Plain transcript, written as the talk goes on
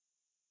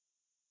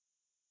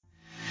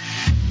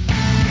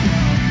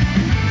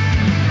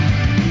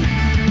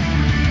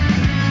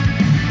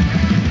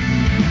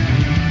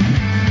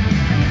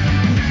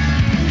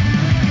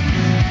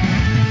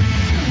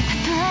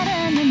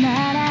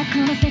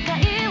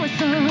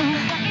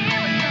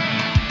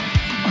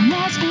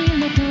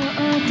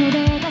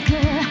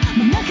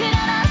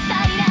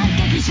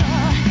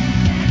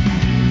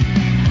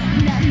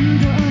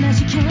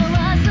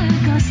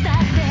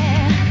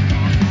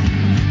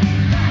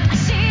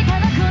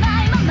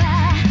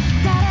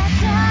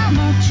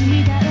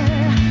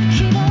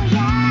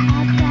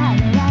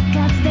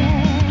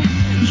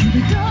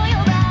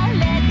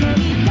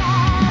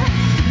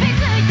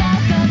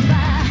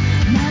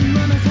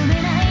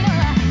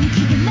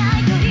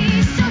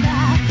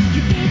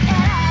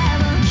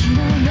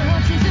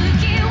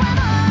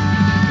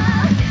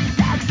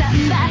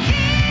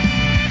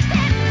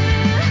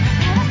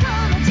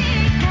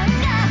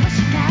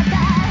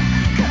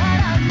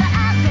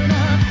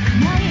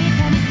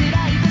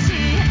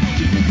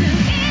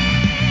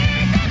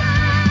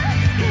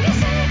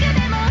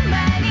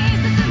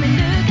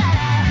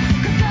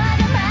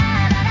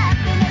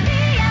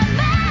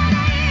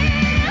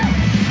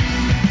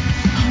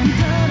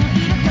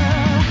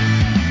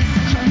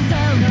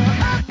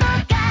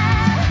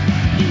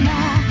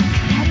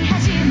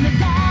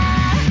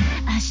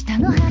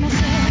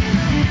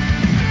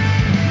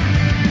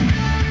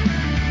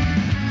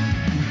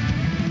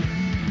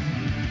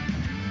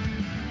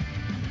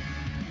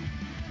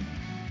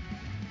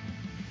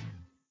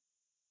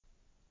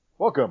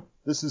Welcome.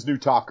 This is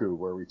Newtaku,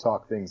 where we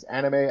talk things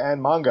anime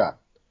and manga.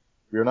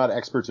 We are not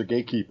experts or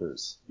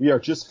gatekeepers. We are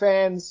just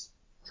fans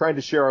trying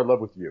to share our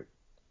love with you.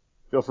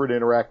 Feel free to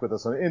interact with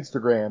us on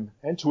Instagram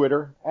and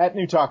Twitter at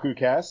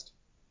NewtakuCast.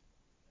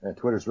 And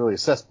Twitter's really a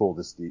cesspool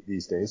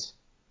these days.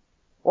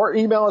 Or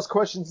email us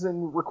questions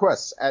and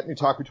requests at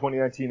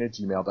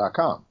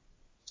newtaku2019@gmail.com.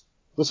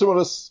 Listen to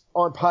us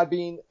on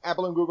Podbean,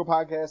 Apple and Google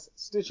Podcasts,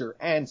 Stitcher,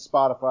 and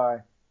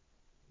Spotify.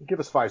 Give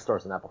us 5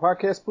 stars on Apple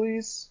Podcasts,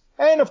 please.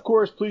 And, of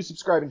course, please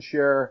subscribe and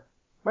share.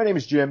 My name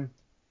is Jim.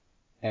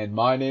 And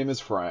my name is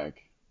Frank.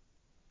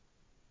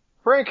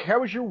 Frank,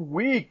 how was your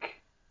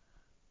week?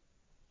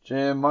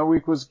 Jim, my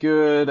week was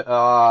good.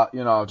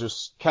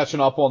 Just catching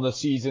up on the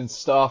season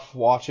stuff,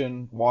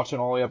 watching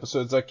all the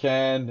episodes I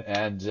can,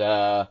 and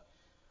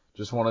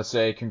just want to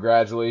say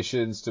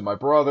congratulations to my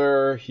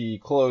brother. He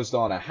closed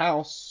on a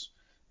house,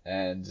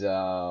 and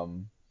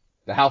the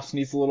house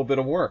needs a little bit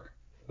of work.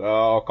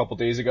 So a couple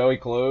days ago he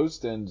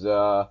closed,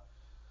 and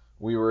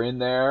we were in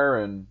there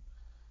and,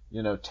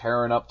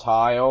 tearing up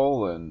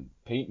tile and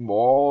painting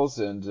walls,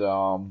 and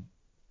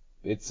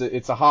it's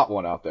a hot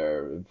one out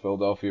there in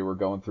Philadelphia. We're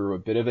going through a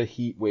bit of a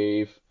heat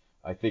wave.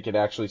 I think it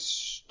actually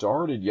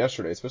started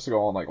yesterday. It's supposed to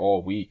go on like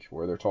all week,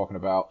 where they're talking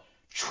about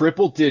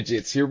triple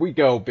digits. Here we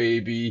go,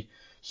 baby.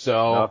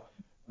 So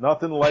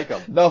nothing like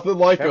them. Nothing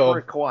like them.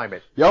 Temperate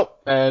climate. Yep.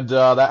 And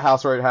that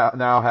house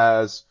now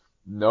has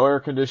no air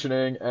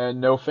conditioning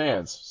and no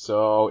fans.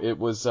 So it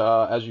was,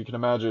 as you can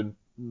imagine,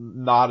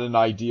 not an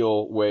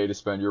ideal way to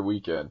spend your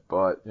weekend.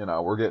 But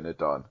we're getting it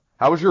done.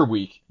 How was your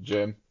week,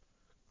 Jim?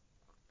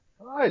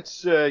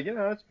 It's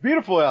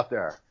beautiful out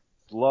there.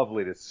 It's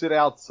lovely to sit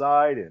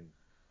outside and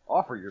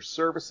offer your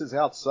services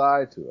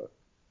outside to a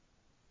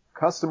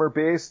customer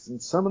base, and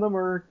some of them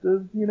are,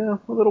 a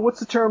little, what's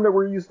the term that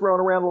we're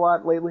throwing around a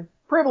lot lately?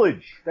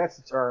 Privilege. That's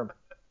the term.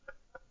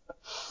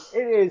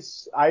 It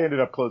is. I ended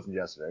up closing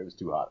yesterday. It was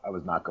too hot. I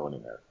was not going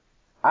in there.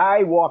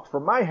 I walked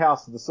from my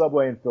house to the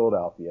subway in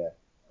Philadelphia.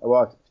 I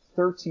walked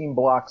 13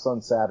 blocks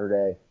on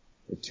Saturday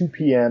at 2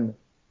 p.m.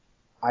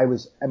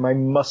 And my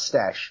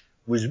mustache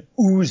was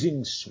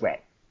oozing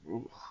sweat.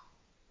 Oof.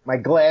 My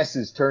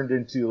glasses turned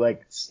into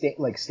like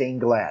stained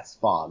glass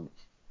fog.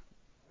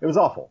 It was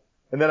awful.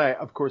 And then I,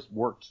 of course,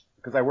 worked,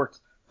 because I worked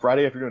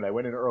Friday afternoon. I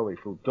went in early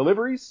for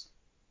deliveries.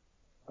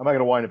 I'm not going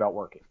to whine about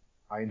working.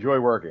 I enjoy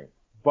working.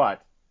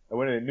 But I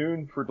went in at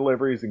noon for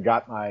deliveries and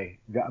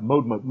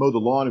mowed the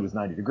lawn. It was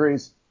 90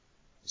 degrees.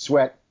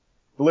 Sweat.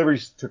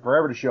 Deliveries took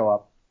forever to show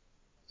up.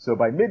 So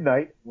by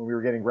midnight, when we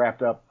were getting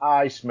wrapped up,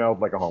 I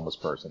smelled like a homeless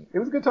person. It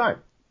was a good time.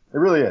 It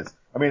really is.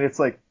 I mean, it's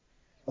like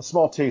a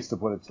small taste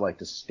of what it's like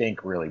to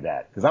stink really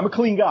bad. Because I'm a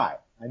clean guy.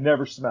 I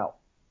never smell.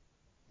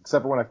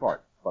 Except for when I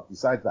fart. But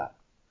besides that.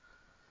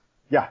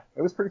 Yeah,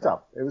 it was pretty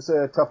tough. It was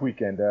a tough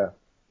weekend.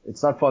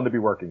 It's not fun to be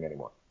working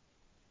anymore.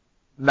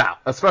 No,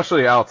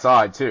 especially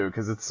outside too,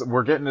 because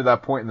we're getting to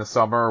that point in the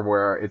summer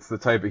where it's the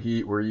type of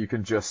heat where you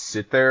can just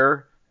sit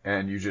there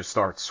and you just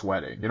start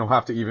sweating. You don't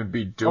have to even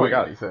be doing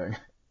anything.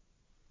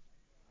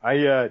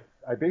 I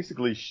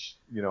basically,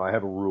 I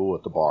have a rule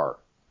at the bar.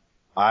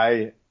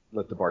 I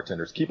let the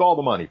bartenders keep all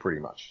the money pretty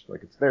much.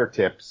 Like, it's their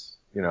tips.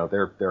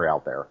 They're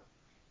out there.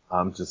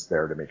 I'm just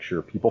there to make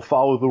sure people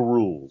follow the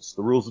rules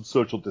of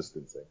social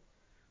distancing.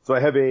 So I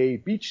have a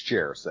beach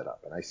chair set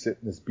up, and I sit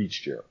in this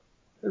beach chair.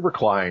 It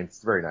reclines.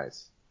 It's very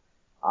nice.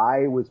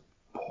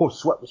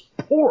 Sweat was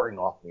pouring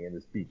off me in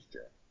this beach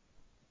chair.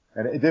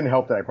 And it didn't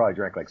help that I probably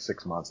drank like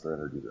 6 Monster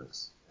energy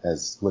drinks.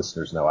 As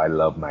listeners know, I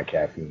love my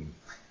caffeine.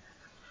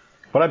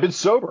 But I've been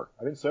sober.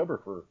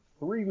 For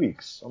 3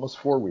 weeks, almost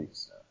 4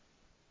 weeks now.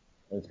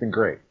 And it's been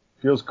great.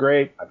 Feels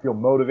great. I feel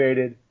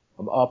motivated.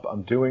 I'm up.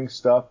 I'm doing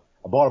stuff.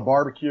 I bought a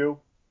barbecue.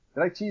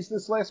 Did I tease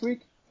this last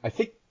week? I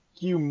think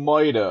you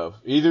might have.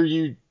 Either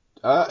you,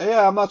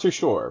 I'm not too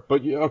sure.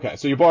 But okay,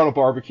 so you bought a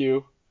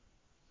barbecue.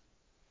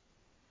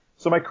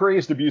 So my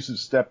crazed, abusive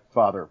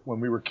stepfather,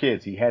 when we were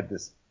kids, he had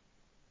this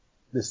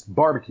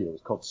barbecue. It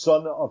was called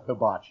Son of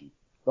Hibachi.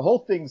 The whole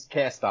thing's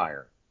cast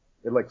iron.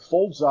 It like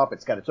folds up.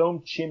 It's got its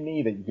own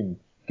chimney that you can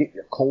get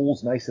your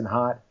coals nice and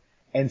hot.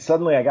 And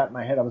suddenly I got in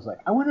my head, I was like,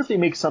 I wonder if they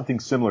make something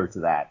similar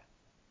to that.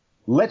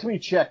 Let me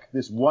check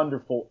this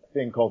wonderful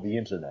thing called the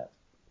internet.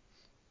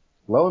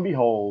 Lo and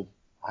behold,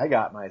 I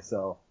got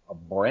myself a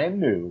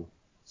brand new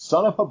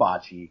Son of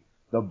Hibachi.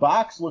 The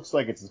box looks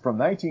like it's from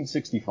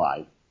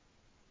 1965.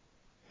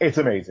 It's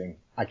amazing.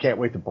 I can't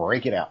wait to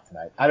break it out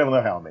tonight. I don't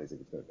know how amazing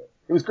it's going to be.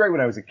 It was great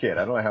when I was a kid.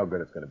 I don't know how good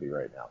it's going to be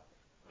right now.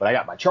 But I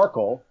got my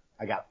charcoal.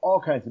 I got all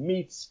kinds of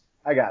meats.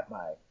 I got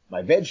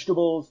my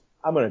vegetables.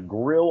 I'm going to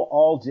grill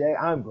all day.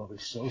 I'm going to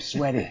be so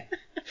sweaty.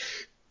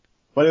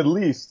 But at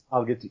least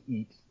I'll get to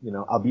eat.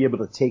 I'll be able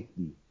to take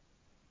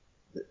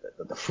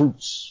the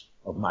fruits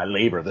of my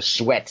labor, the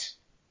sweat.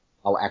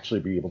 I'll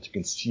actually be able to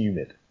consume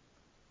it.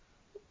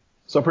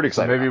 So I'm pretty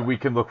excited. So maybe we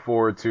can look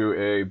forward to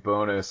a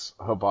bonus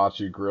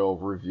hibachi grill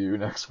review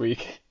next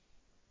week.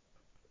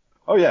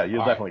 Oh yeah,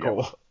 you'll definitely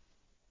cool. get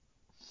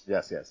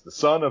one. Yes. The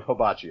Son of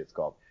Hibachi, it's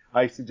called.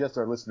 I suggest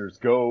our listeners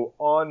go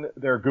on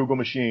their Google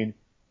machine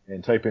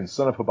and type in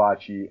Son of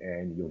Hibachi,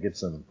 and you'll get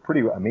some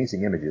pretty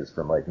amazing images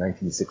from like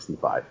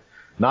 1965.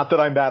 Not that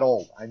I'm that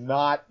old. I'm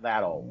not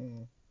that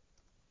old.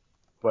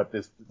 But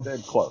they're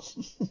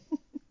close.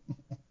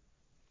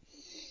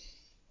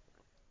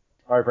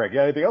 All right, Frank.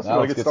 Anything else? Now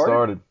let's get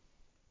started.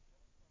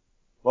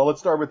 Well,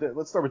 let's start with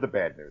the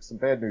bad news. Some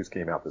bad news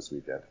came out this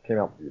weekend. Came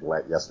out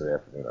yesterday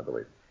afternoon, I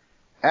believe.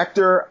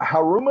 Actor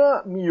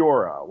Haruma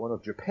Miura, one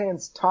of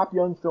Japan's top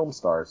young film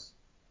stars,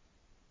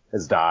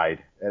 has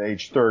died at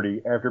age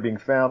 30 after being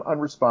found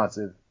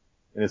unresponsive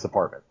in his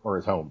apartment or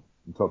his home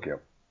in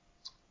Tokyo.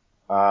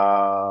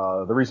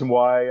 The reason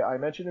why I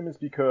mention him is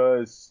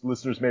because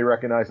listeners may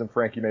recognize him.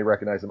 Frank, you may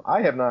recognize him.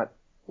 I have not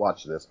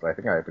watched this, but I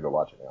think I have to go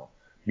watch it now.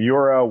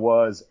 Miura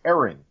was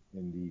Eren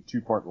in the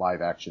 2-part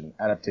live-action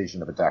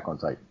adaptation of Attack on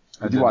Titan.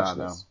 Did you watch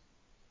this?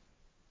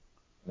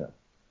 No.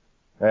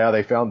 Yeah,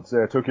 they found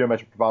Tokyo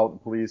Metropolitan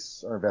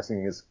Police are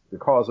investigating the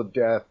cause of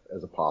death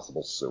as a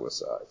possible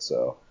suicide.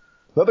 So,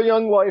 another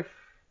young life,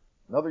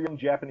 another young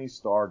Japanese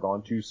star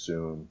gone too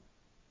soon.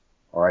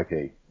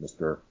 R.I.P.,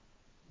 Mr.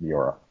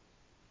 Miura.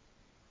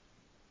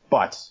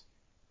 But,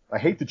 I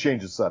hate to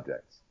change the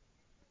subject,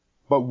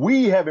 but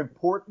we have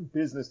important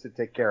business to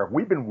take care of.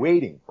 We've been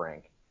waiting,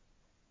 Frank,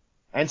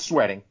 and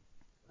sweating,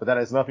 but that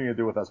has nothing to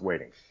do with us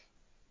waiting.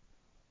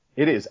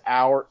 It is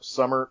our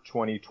summer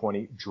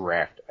 2020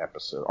 draft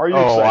episode. Are you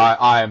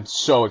excited? I am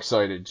so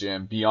excited,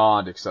 Jim.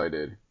 Beyond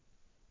excited.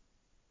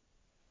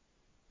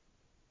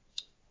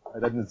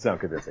 That doesn't sound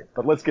convincing,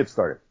 but let's get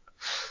started.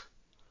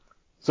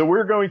 So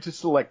we're going to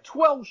select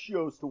 12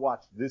 shows to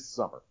watch this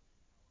summer.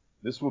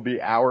 This will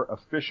be our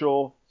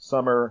official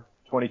summer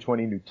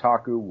 2020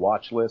 Nutaku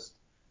watch list,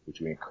 which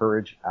we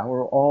encourage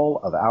all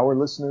of our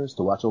listeners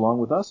to watch along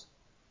with us.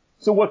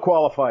 So what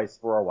qualifies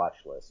for our watch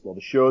list? Well,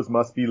 the shows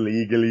must be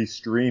legally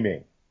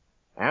streaming.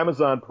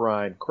 Amazon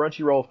Prime,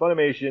 Crunchyroll,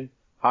 Funimation,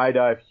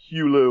 HIDIVE,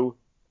 Hulu,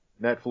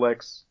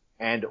 Netflix,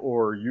 and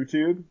or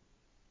YouTube.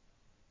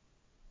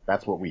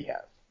 That's what we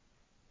have.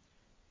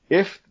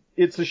 If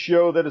it's a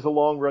show that is a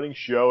long-running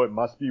show, it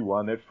must be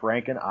one that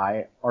Frank and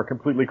I are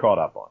completely caught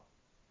up on.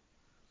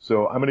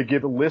 So I'm going to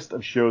give a list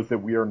of shows that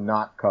we are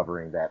not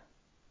covering that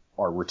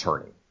are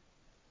returning.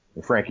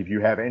 And Frank, if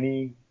you have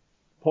any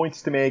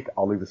points to make,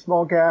 I'll leave a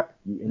small gap.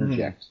 You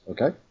interject,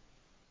 okay?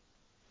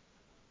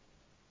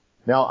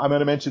 Now, I'm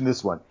going to mention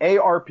this one.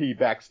 ARP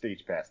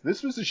Backstage Pass.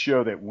 This was a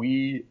show that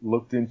we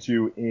looked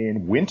into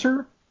in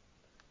winter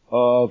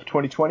of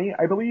 2020,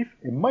 I believe.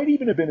 It might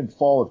even have been in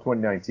fall of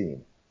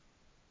 2019.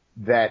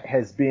 That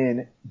has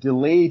been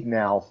delayed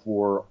now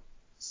for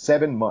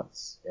 7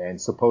 months, and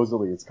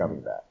supposedly it's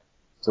coming back.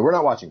 So we're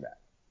not watching that.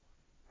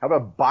 How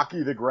about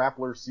Baki the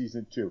Grappler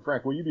Season 2?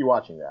 Frank, will you be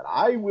watching that?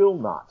 I will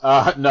not.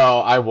 No,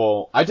 I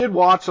won't. I did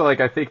watch,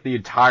 I think the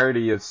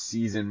entirety of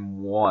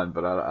Season 1,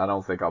 but I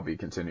don't think I'll be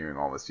continuing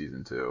on with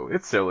Season 2.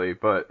 It's silly,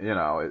 but,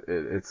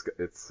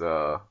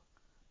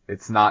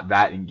 it's not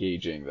that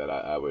engaging that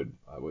I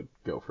would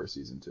go for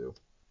Season 2.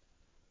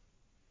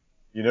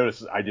 You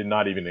notice I did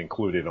not even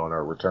include it on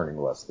our returning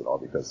list at all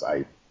because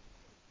I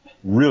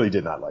really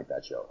did not like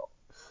that show at all.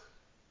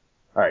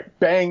 All right,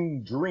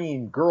 Bang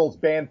Dream, Girls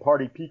Band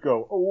Party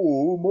Pico.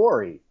 Oh,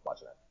 Mori.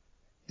 Watching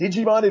that.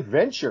 Digimon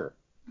Adventure.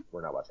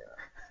 We're not watching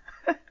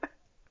that.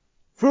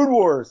 Food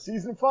Wars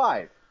Season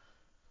 5.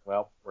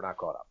 Well, we're not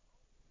caught up.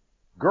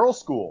 Girl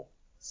School.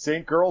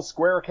 St. Girls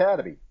Square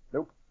Academy.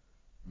 Nope.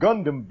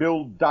 Gundam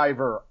Build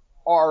Diver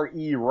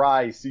R.E.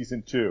 Rai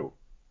Season 2.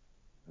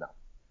 No.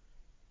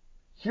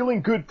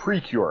 Healing Good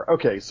Precure.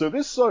 Okay, so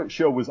this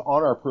show was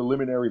on our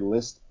preliminary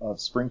list of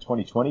spring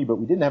 2020, but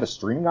we didn't have a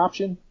streaming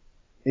option.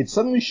 It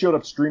suddenly showed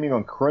up streaming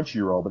on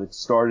Crunchyroll, but it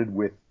started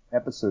with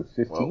episode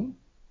 15,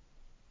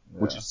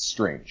 which is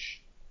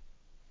strange.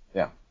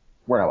 Yeah,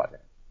 we're not watching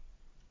it.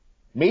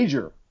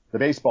 Major, the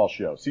baseball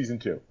show, season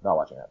 2, not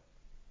watching that.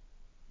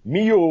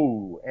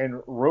 Miyu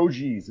and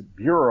Roji's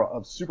Bureau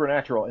of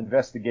Supernatural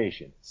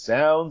Investigation.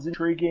 Sounds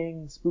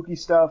intriguing, spooky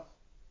stuff.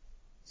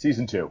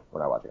 Season 2, we're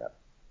not watching that.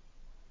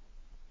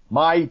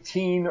 My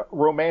Teen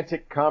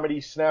Romantic Comedy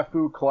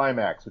Snafu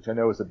Climax, which I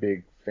know is a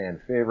big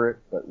fan favorite,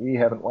 but we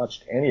haven't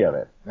watched any of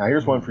it. Now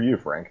here's one for you,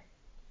 Frank.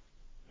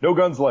 No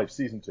Guns Life,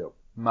 Season 2.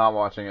 Not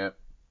watching it.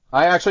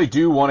 I actually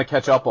do want to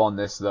catch up on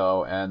this,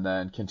 though, and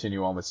then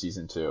continue on with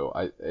Season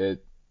 2.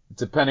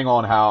 Depending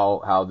on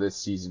how this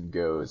season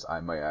goes,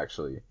 I may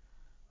actually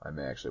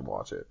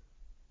watch it.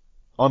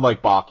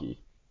 Unlike Baki,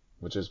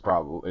 which is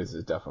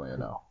definitely a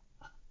no.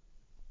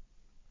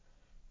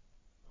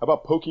 How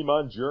about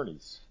Pokemon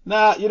Journeys?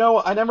 Nah,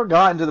 I never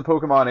got into the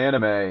Pokemon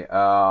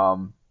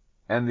anime.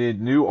 And the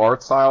new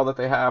art style that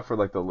they have for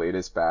the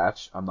latest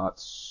batch, I'm not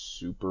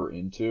super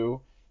into.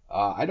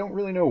 I don't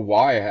really know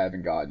why I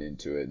haven't gotten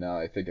into it now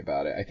that I think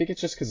about it. I think it's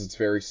just because it's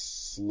very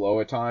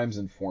slow at times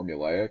and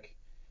formulaic.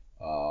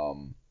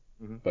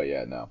 But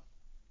yeah, no.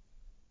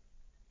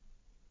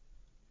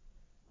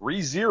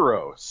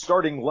 ReZero,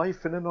 Starting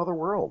Life in Another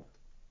World.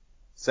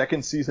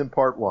 Second season,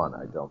 part 1.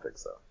 I don't think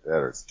so.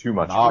 There's too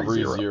much Not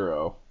ReZero.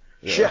 ReZero.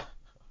 Yeah. Shit.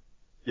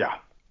 Yeah.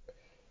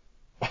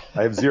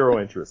 I have zero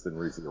interest in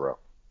ReZero.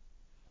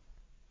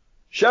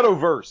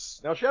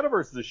 Shadowverse. Now,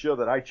 Shadowverse is a show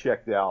that I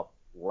checked out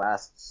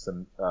last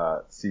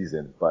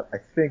season, but I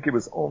think it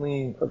was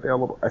only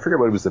available. I forget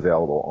what it was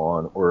available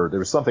on, or there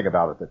was something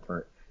about it that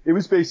turned. It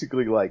was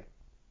basically like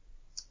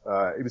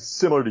it was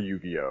similar to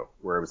Yu-Gi-Oh,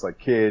 where it was like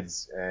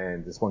kids,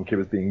 and this one kid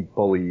was being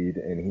bullied,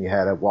 and he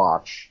had a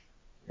watch,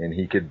 and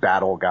he could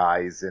battle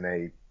guys in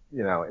a,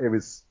 it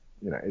was,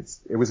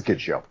 it was a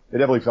kid's show. It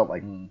definitely felt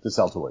like to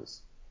sell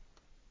toys.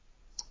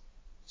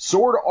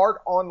 Sword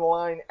Art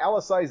Online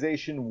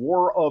Alicization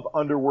War of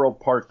Underworld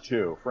Part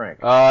 2.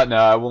 Frank. No,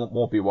 I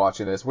won't be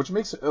watching this, which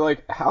makes,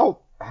 like, how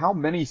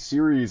many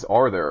series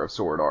are there of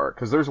Sword Art?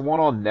 Because there's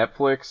one on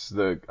Netflix,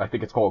 I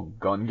think it's called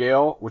Gun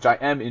Gale, which I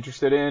am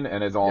interested in,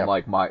 and is on,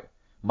 like, my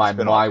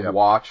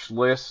watch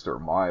list, or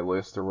my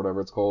list, or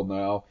whatever it's called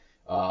now,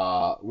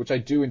 which I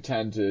do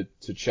intend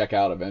to check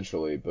out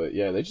eventually, but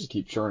yeah, they just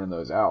keep churning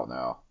those out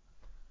now.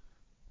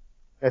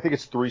 I think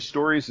it's 3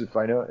 stories,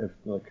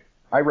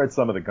 I read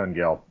some of the Gun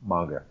Gale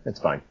manga.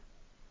 It's fine.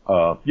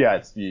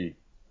 It's the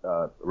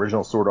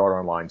original Sword Art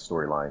Online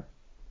storyline.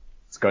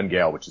 It's Gun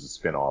Gale, which is a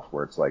spin-off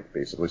where it's like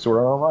basically Sword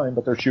Art Online,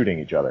 but they're shooting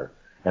each other.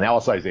 And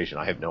Alicization,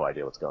 I have no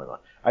idea what's going on.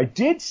 I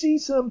did see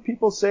some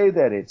people say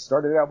that it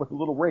started out with a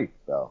little rape,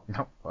 though.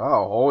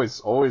 Wow,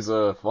 always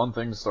a fun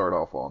thing to start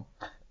off on.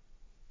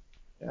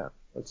 Yeah,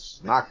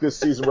 let's knock this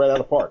season right out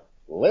of the park.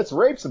 Let's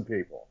rape some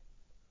people.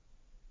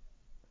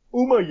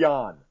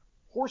 Umayan.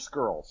 Horse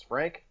Girls,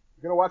 Frank.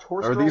 You gonna watch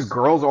Horse Girls? Are these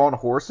girls on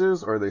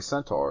horses, or are they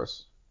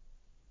centaurs?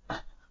 I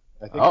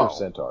think they're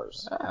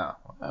centaurs. Yeah,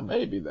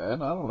 maybe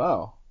then. I don't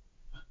know.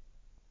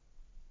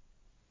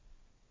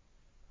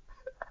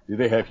 Do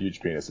they have huge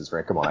penises,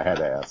 Frank? Come on, I had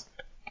to ask.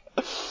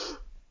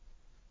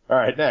 All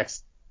right,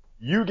 next.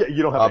 You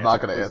don't have. I'm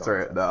not gonna answer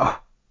it. No.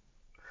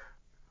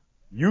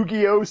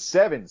 Yu-Gi-Oh!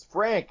 Sevens,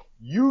 Frank.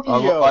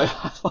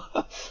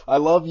 Yu-Gi-Oh! I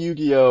love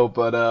Yu-Gi-Oh,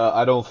 but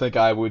I don't think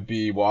I would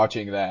be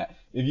watching that.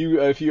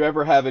 If you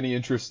ever have any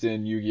interest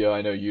in Yu-Gi-Oh,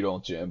 I know you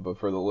don't, Jim, but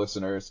for the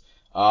listeners,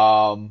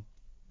 the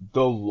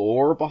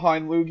lore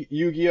behind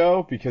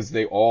Yu-Gi-Oh, because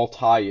they all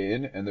tie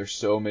in, and there's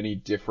so many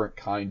different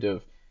kind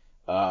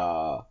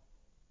of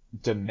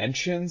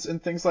dimensions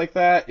and things like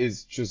that,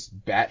 is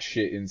just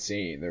batshit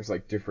insane. There's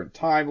like different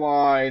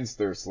timelines,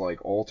 there's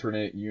like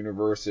alternate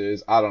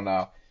universes. I don't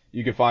know.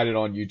 You can find it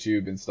on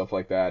YouTube and stuff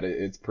like that.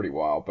 It's pretty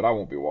wild, but I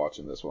won't be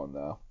watching this one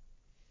though.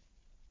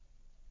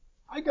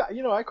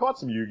 I caught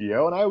some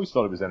Yu-Gi-Oh, and I always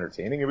thought it was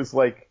entertaining. It was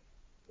like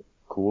a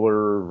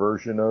cooler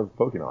version of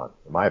Pokemon,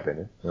 in my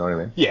opinion. You know what I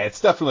mean? Yeah, it's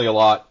definitely a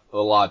lot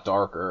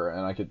darker,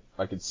 and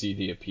I could see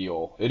the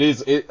appeal.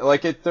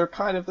 They're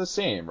kind of the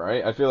same,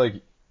 right? I feel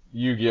like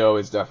Yu-Gi-Oh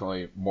is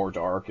definitely more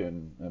dark,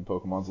 and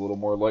Pokemon's a little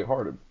more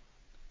lighthearted.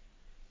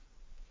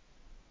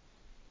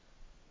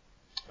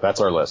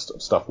 That's our list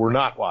of stuff we're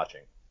not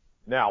watching.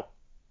 Now,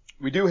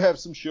 we do have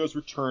some shows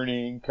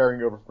returning,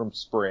 carrying over from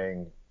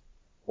spring,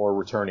 or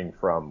returning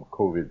from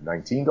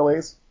COVID-19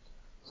 delays.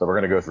 So we're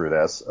going to go through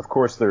this. Of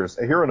course, there's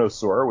A Hero No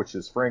Sora, which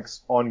is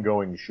Frank's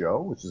ongoing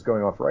show, which is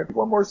going on for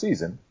one more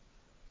season.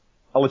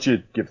 I'll let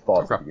you give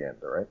thoughts at the end,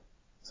 all right?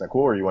 Is that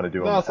cool, or you want to do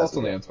them? No, thoughts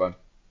on the end's fine.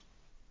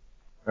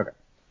 Okay.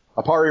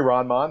 Apari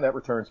Ranman, that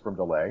returns from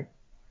delay.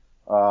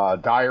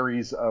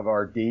 Diaries of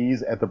Our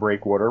Days at the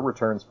Breakwater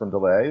returns from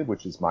delay,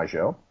 which is my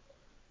show.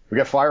 We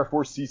got Fire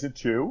Force Season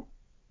 2.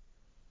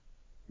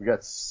 We got,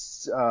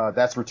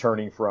 that's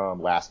returning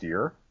from last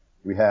year.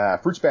 We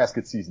have Fruits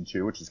Basket Season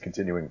 2, which is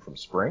continuing from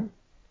spring.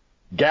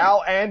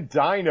 Gal and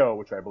Dino,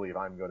 which I believe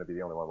I'm going to be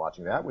the only one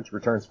watching that, which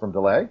returns from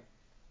delay.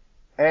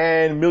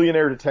 And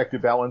Millionaire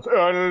Detective Alan's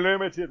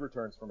Unlimited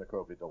returns from a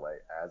COVID delay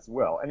as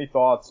well. Any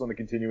thoughts on the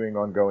continuing,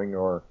 ongoing,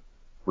 or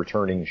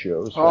returning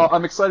shows?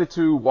 I'm excited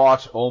to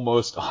watch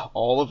almost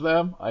all of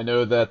them. I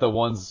know that the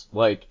ones,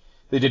 like,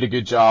 they did a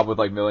good job with,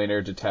 like,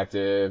 Millionaire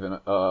Detective and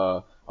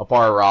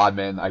Apara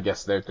Rodman. I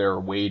guess they're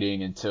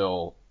waiting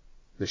until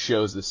the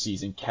shows this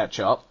season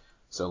catch up.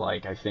 So,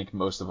 like, I think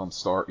most of them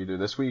start either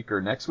this week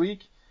or next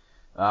week.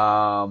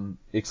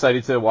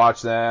 Excited to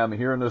watch them.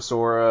 Hero No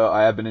Sora,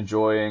 I have been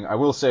enjoying. I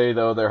will say,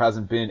 though, there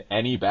hasn't been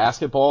any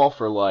basketball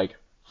for, like,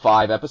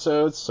 5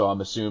 episodes, so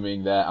I'm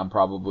assuming that I'm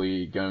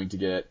probably going to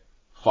get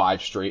 5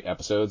 straight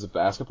episodes of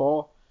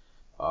basketball.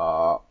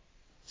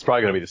 It's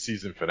probably going to be the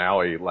season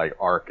finale, like,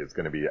 arc is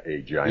going to be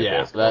a giant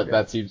basketball game.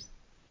 That seems...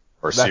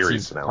 Or that series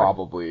seems finale.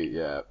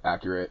 Probably,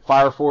 accurate.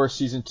 Fire Force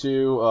Season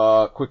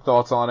 2, quick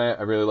thoughts on it.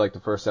 I really liked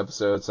the first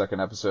episode. Second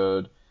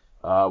episode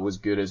was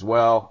good as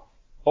well.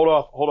 Hold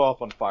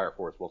off on Fire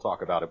Force. We'll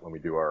talk about it when we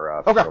do our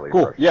okay,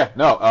 cool. Rush. Yeah,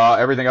 no,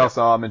 everything else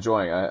I'm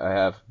enjoying. I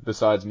have,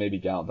 besides maybe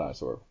Gallant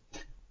Dinosaur.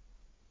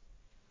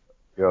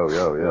 Yo.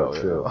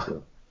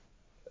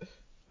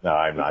 No,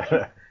 I'm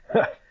not.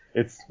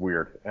 It's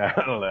weird. I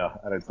don't know.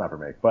 It's not for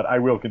me. But I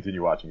will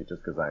continue watching it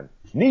just because I'm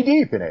knee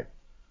deep in it.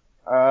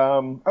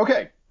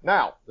 Okay.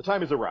 Now, the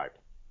time has arrived.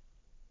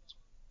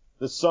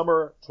 The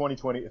summer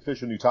 2020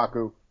 official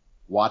Nutaku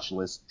watch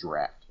list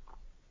draft.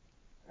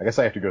 I guess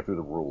I have to go through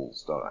the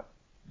rules, don't I?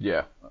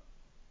 Yeah.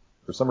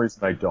 For some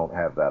reason, I don't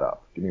have that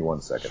up. Give me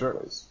 1 second, Sure.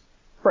 please.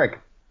 Frank,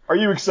 Are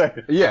you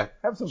excited? Yeah.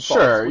 Have some thoughts.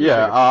 Sure, What do you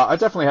yeah. think? I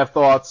definitely have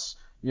thoughts.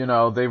 You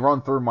know, they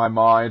run through my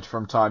mind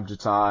from time to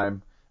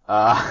time.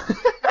 Stop.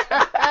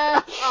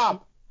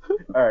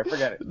 All right,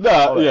 forget it. No,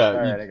 Hold on. yeah. All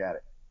right, I got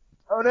it.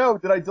 Oh no,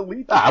 did I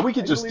delete? We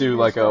could I just deleted do the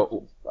like a.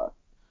 instructions.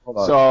 Hold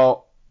on.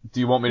 So, do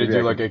you want me to Maybe do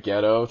I like can a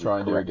ghetto? Try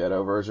and do a correct.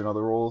 ghetto version of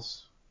the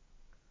rules?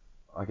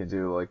 I can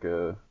do like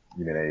a.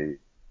 You mean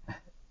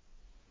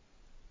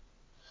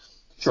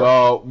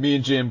So, me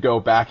and Jim go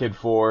back and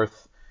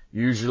forth.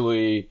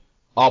 Usually,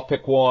 I'll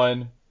pick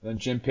one, then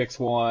Jim picks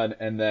one,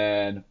 and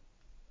then.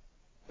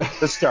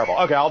 This is terrible.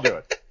 Okay, I'll do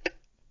it.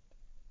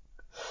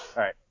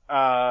 All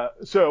right.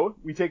 So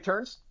we take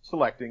turns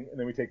selecting, and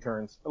then we take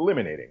turns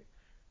eliminating.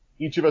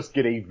 Each of us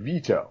get a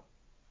veto.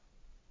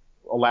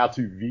 Allowed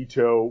to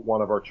veto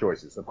one of our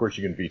choices. Of course,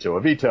 you can veto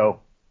a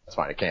veto. That's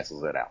fine. It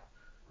cancels it out.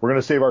 We're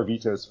going to save our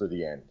vetoes for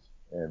the end,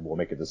 and we'll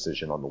make a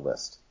decision on the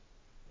list.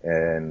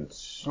 And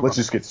let's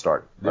just get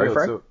started. All right,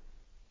 Frank?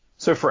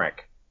 So,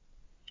 Frank,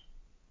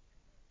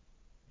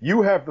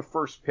 you have the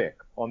first pick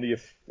on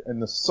in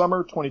the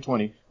summer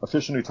 2020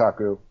 Official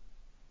Nutaku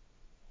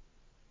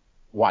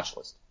watch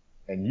list.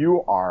 And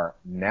you are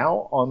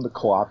now on the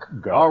clock.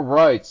 Go. All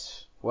right.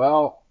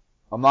 Well,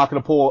 I'm not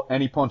going to pull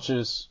any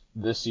punches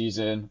this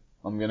season.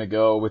 I'm going to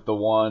go with the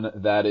one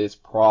that is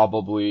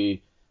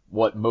probably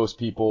what most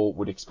people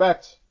would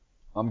expect.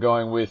 I'm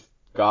going with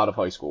God of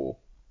High School.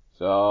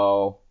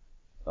 So,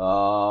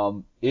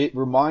 it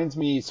reminds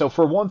me, so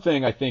for one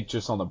thing, I think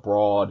just on the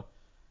broad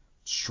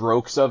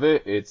strokes of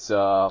it, it's,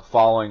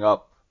 following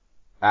up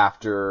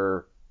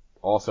after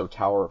also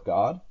Tower of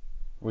God,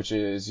 which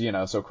is,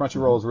 so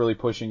Crunchyroll is really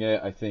pushing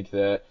it. I think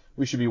that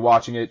we should be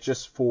watching it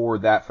just for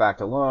that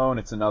fact alone.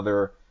 It's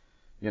another,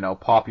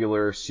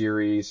 popular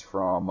series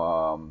from,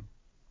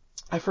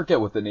 I forget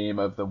what the name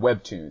of the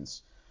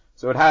webtoons.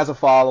 So it has a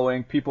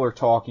following. People are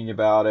talking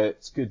about it.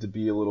 It's good to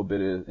be a little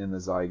bit in the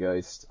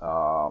zeitgeist.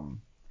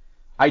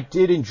 I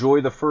did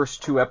enjoy the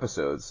first 2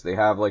 episodes. They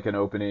have like an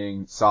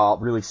opening,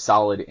 really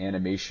solid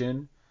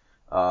animation,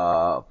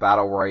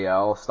 battle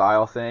royale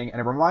style thing, and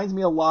it reminds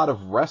me a lot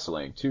of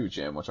wrestling too,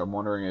 Jim, which I'm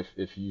wondering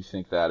if you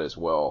think that as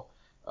well.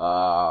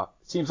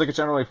 It seems like a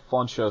generally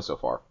fun show so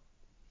far.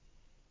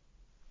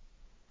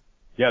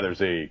 Yeah,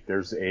 there's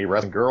a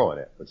wrestling girl in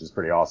it, which is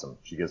pretty awesome.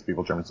 She gives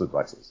people German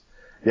suplexes.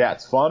 Yeah,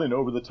 it's fun and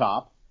over the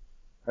top.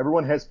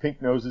 Everyone has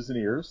pink noses and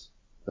ears.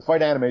 The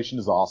fight animation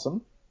is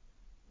awesome.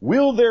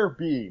 Will there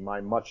be my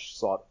much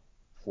sought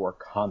for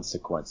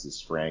consequences,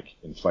 Frank,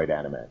 in fight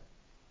anime?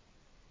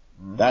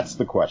 That's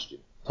the question.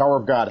 Tower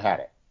of God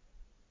had it.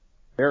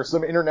 There's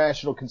some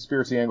international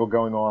conspiracy angle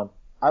going on.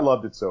 I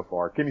loved it so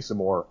far. Give me some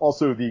more.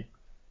 Also, the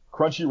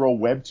Crunchyroll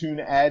webtoon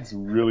ads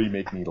really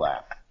make me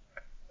laugh.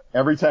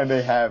 Every time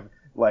they have,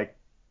 like,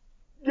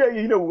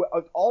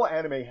 all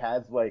anime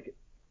has, like,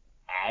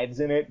 ads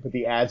in it, but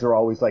the ads are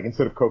always, like,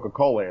 instead of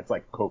Coca-Cola, it's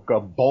like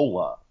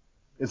Coca-Bola.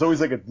 It's always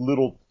like a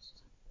little,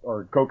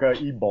 or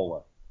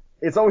Coca-Ebola.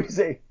 It's always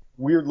a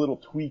weird little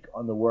tweak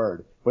on the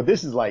word. But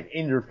this is like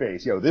in your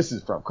face. This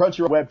is from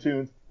Crunchyroll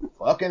Webtoons.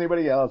 Fuck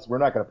anybody else. We're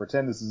not going to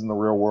pretend this is in the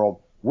real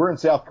world. We're in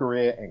South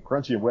Korea, and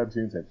Crunchy and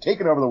Webtoons have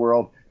taken over the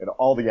world, and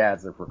all the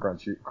ads are for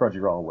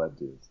Crunchyroll and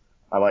Webtoons.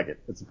 I like it.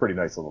 It's a pretty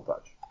nice little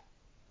touch.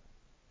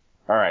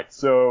 All right,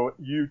 so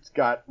you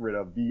got rid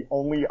of the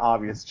only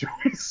obvious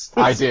choice.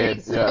 I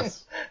did,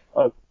 yes.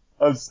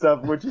 Of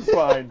stuff, which is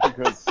fine,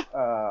 because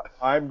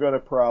I'm going to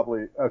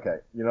probably... Okay,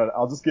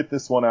 I'll just get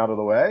this one out of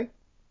the way.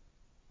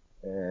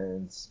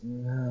 And...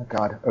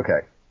 God,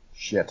 okay.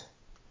 Shit.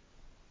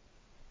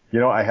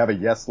 I have a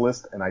yes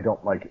list, and I don't,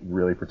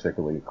 really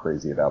particularly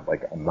crazy about,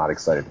 I'm not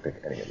excited to pick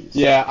any of these.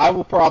 Yeah, I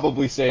will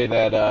probably say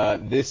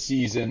that this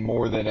season,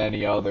 more than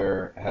any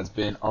other, has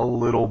been a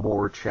little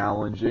more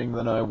challenging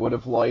than I would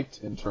have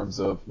liked in terms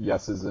of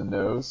yeses and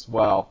nos.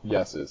 Well,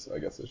 yeses, I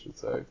guess I should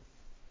say.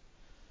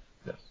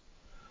 Yes.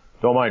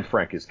 Don't mind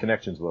Frank. His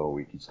connection's a little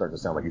weak. He's starting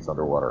to sound like he's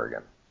underwater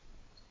again.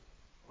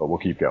 But we'll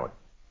keep going.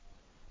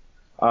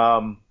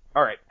 All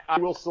right. I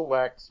will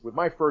select, with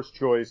my first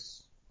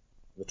choice,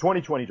 the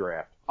 2020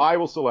 draft, I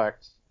will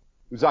select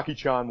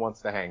Uzaki-chan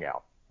Wants to Hang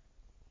Out.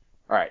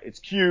 All right. It's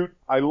cute.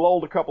 I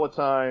lulled a couple of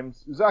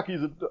times.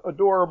 Uzaki's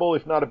adorable,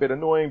 if not a bit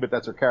annoying, but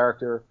that's her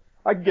character.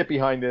 I can get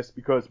behind this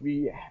because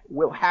we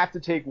will have to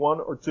take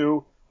 1 or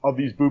 2 of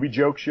these booby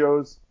joke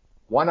shows.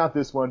 Why not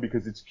this one?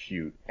 Because it's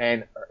cute.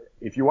 And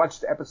if you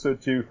watched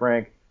episode 2,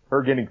 Frank,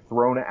 her getting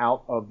thrown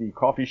out of the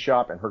coffee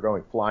shop and her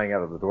going flying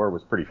out of the door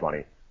was pretty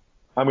funny.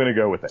 I'm going to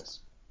go with this.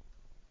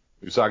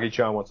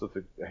 Usagi-chan Wants to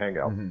Hang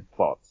Out. Mm-hmm.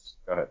 Thoughts?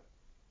 Go ahead.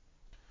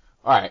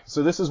 Alright,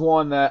 so this is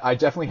one that I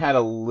definitely had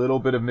a little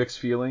bit of mixed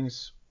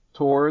feelings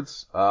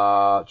towards,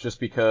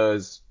 just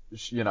because,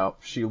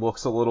 she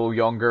looks a little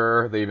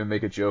younger. They even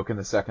make a joke in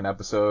the second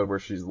episode where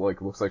she's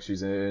looks like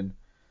she's in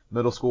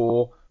middle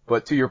school.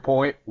 But to your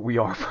point, we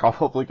are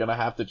probably gonna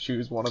have to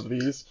choose one of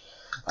these.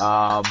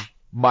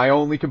 My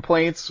only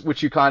complaints,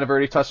 which you kind of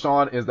already touched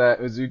on, is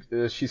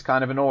that she's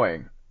kind of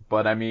annoying.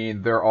 But I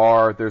mean,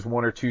 there's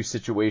 1 or 2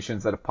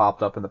 situations that have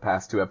popped up in the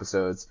past 2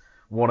 episodes,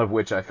 one of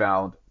which I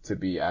found to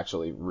be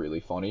actually really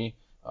funny.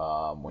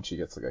 when she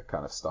gets like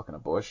kind of stuck in a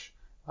bush.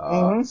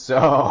 Mhm.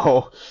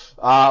 So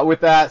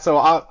with that, so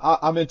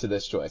I'm into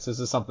this choice. This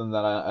is something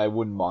that I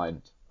wouldn't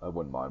mind. I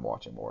wouldn't mind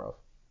watching more of.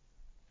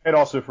 And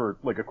also for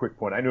like a quick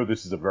point, I know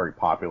this is a very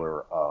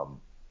popular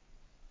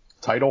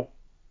title,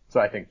 so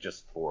I think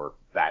just for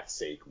that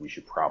sake, we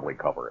should probably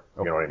cover it.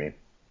 You know what I mean?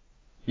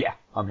 Yeah,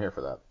 I'm here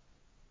for that.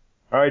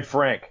 All right,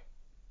 Frank,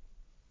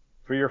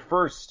 for your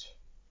first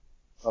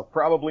of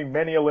probably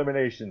many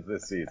eliminations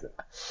this season.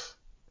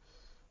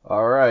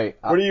 All right.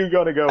 What are you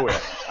going to go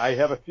with? I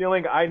have a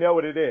feeling I know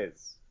what it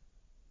is.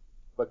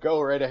 But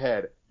go right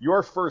ahead.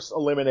 Your first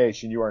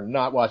elimination, you are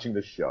not watching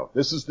this show.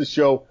 This is the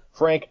show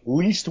Frank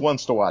least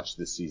wants to watch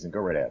this season. Go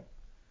right ahead.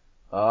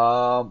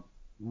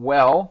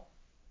 Well,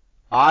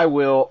 I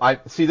will.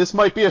 See. This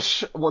might be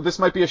this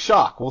might be a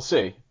shock. We'll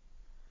see.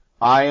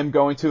 I am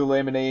going to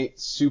eliminate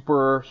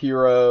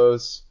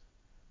superheroes,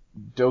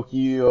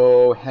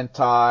 Dokyo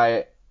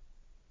Hentai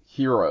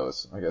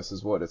Heroes, I guess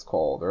is what it's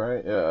called,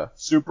 right? Yeah.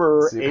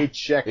 Super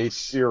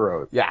HX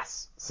Heroes.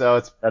 Yes.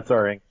 So that's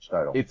our English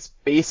title. It's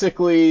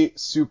basically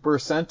Super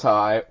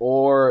Sentai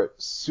or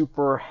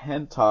Super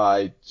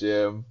Hentai,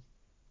 Jim,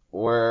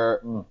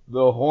 where the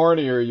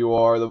hornier you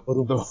are,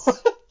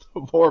 the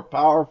more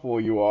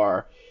powerful you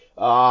are.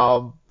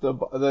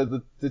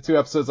 The two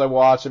episodes I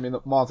watched, I mean,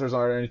 the monsters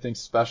aren't anything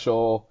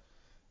special.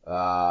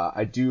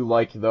 I do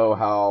like though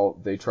how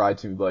they try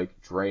to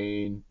like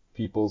drain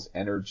people's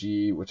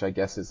energy, which I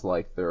guess is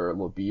like their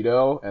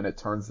libido, and it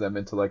turns them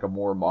into like a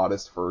more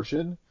modest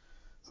version.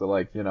 So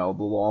like, the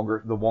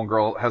one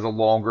girl has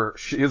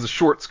she has a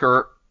short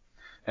skirt,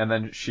 and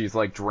then she's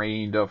like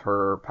drained of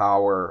her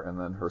power, and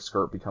then her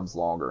skirt becomes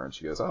longer, and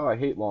she goes, "Oh, I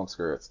hate long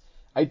skirts."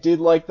 I did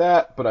like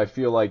that, but I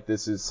feel like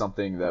this is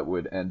something that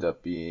would end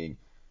up being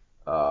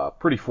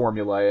pretty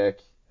formulaic,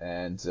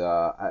 and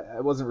I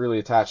wasn't really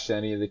attached to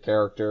any of the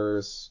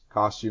characters,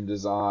 costume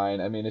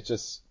design. I mean, it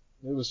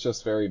was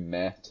just very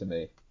meh to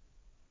me.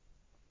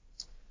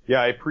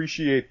 Yeah, I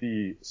appreciate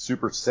the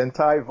Super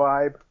Sentai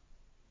vibe,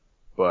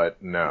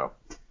 but no.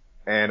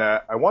 And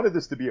I wanted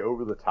this to be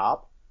over the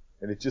top,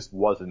 and it just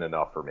wasn't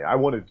enough for me. I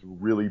wanted to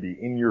really be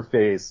in your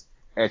face,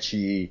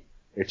 etchy.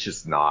 It's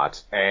just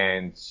not.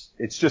 And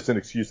it's just an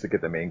excuse to get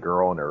the main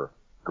girl and her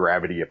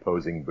gravity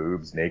opposing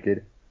boobs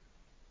naked.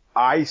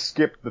 I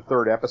skipped the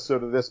third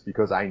episode of this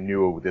because I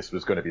knew this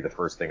was going to be the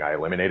first thing I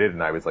eliminated,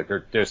 and I was like,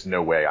 there's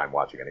no way I'm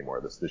watching any more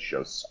of this. This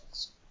show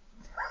sucks.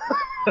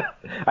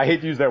 I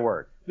hate to use that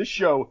word. This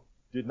show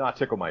did not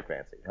tickle my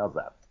fancy. How's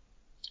that?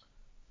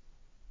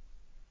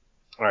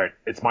 All right,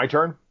 it's my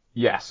turn?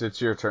 Yes,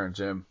 it's your turn,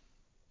 Jim.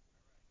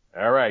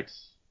 All right.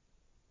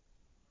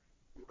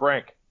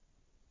 Frank,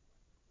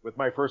 with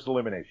my first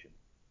elimination.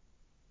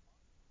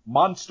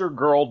 Monster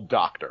Girl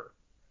Doctor.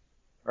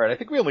 All right, I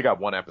think we only got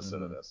one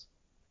episode of this.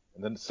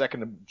 And then the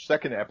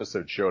second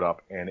episode showed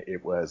up, and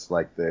it was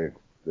like the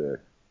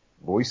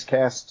voice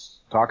cast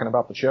talking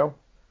about the show.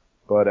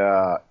 But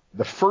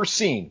the first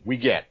scene we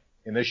get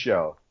in this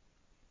show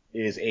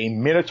is a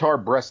Minotaur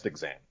breast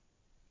exam.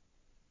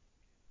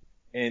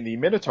 And the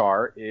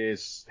Minotaur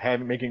is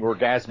making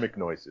orgasmic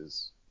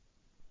noises.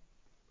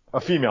 A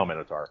female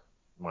Minotaur,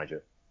 mind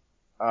you.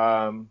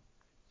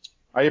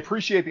 I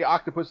appreciate the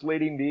octopus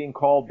lady being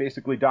called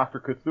basically Dr.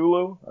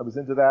 Cthulhu. I was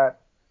into that.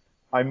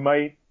 I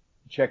might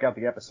check out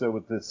the episode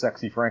with the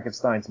sexy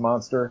Frankenstein's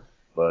monster,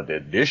 but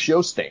this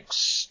show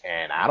stinks,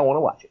 and I don't want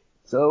to watch it.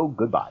 So,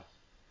 goodbye.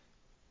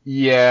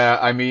 Yeah,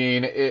 I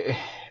mean,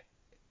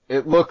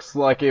 it looks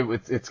like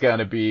it's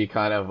gonna be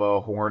kind of a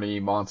horny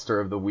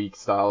Monster of the Week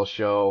style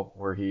show,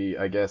 where he,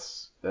 I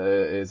guess,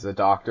 is a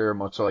doctor,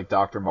 much like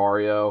Dr.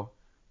 Mario.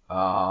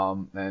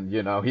 And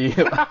he,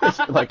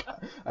 like,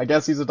 I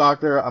guess he's a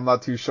doctor, I'm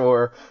not too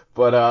sure,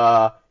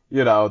 but,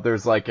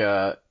 there's like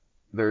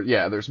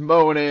there's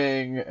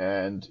moaning,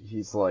 and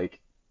he's like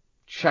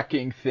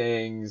checking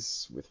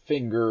things with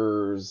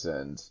fingers,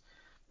 and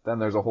then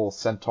there's a whole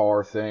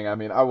centaur thing. I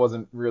mean, I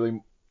wasn't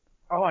really...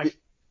 I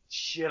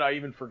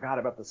even forgot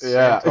about the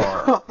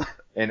centaur.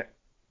 And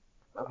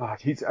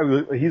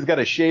he's got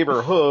to shave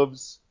her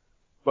hooves,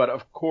 but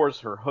of course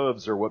her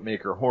hooves are what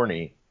make her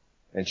horny.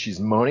 And she's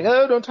moaning,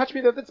 "Oh, don't touch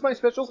me, that's my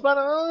special spot."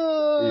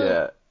 Oh.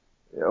 Yeah.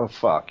 Oh,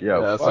 fuck.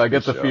 Yeah, so I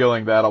get the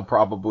feeling that'll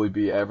probably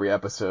be every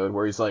episode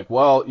where he's like,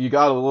 "Well, you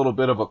got a little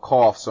bit of a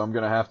cough, so I'm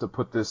gonna have to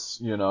put this,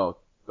 thing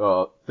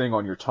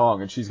on your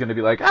tongue," and she's gonna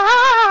be like,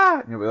 "Ah!"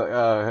 And you'll be like,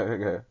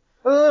 "Okay."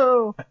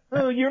 Oh,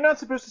 you're not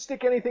supposed to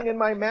stick anything in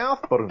my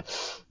mouth.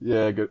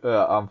 Yeah, good.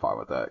 I'm fine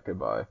with that.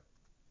 Goodbye.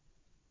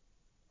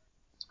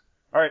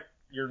 All right,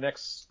 your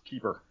next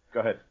keeper. Go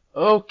ahead.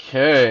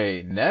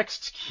 Okay,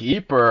 next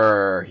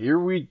keeper. Here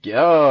we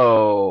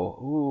go.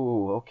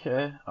 Ooh,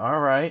 okay. All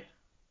right.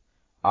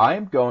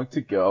 I'm going to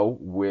go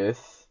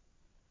with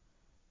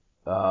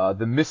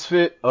the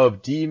Misfit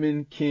of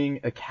Demon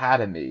King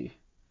Academy.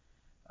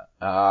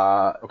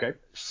 Okay.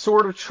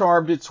 Sort of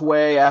charmed its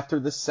way after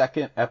the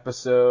second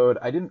episode.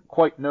 I didn't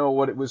quite know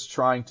what it was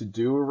trying to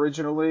do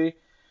originally.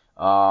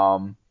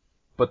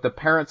 But the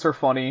parents are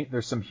funny.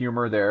 There's some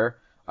humor there.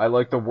 I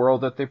like the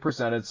world that they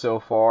presented so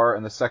far,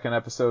 and the second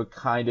episode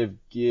kind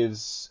of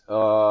gives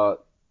a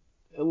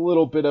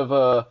little bit of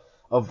a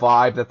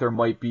vibe that there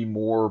might be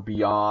more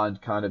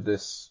beyond kind of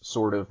this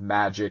sort of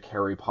magic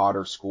Harry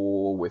Potter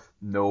school with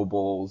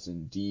nobles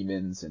and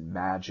demons and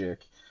magic.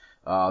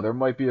 There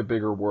might be a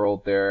bigger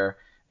world there.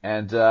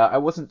 And I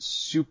wasn't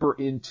super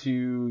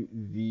into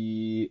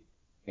the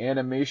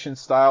animation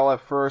style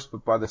at first,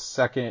 but by the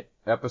second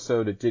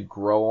episode it did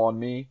grow on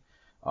me.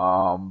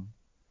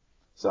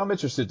 So I'm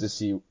interested to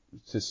see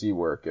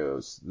where it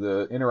goes.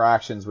 The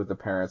interactions with the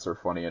parents are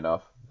funny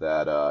enough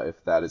that if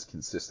that is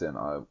consistent,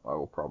 I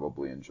will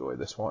probably enjoy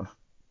this one.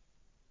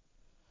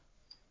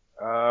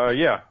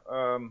 Yeah.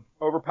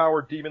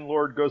 Overpowered demon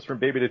lord goes from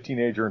baby to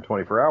teenager in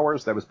 24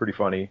 hours. That was pretty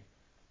funny.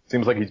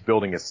 Seems like he's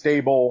building a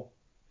stable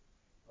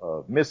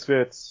of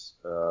misfits.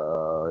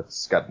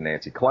 It's got an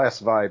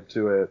anti-class vibe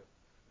to it.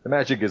 The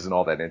magic isn't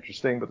all that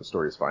interesting, but the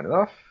story is fine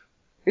enough.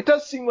 It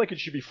does seem like it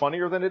should be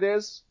funnier than it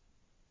is.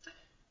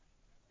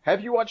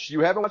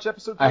 You haven't watched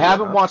episode 3? I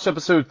haven't watched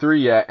episode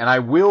 3 yet, and I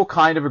will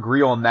kind of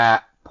agree on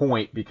that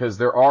point because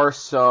there are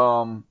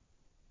some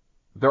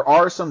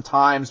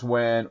times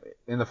when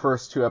in the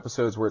first 2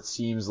 episodes where it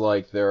seems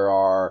like there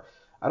are,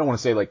 I don't want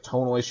to say like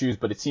tonal issues,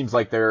 but it seems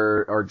like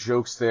there are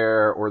jokes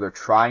there or they're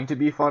trying to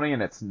be funny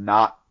and it's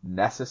not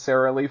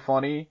necessarily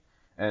funny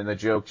and the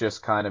joke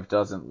just kind of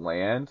doesn't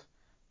land.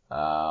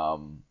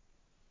 Well,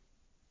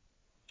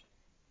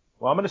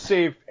 I'm going to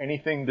save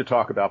anything to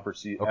talk about for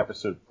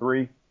episode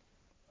 3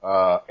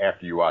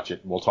 after you watch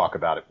it. We'll talk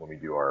about it when we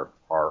do our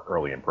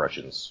early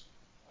impressions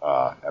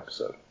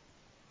episode.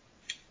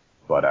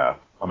 But I'm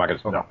not going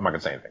to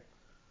say anything.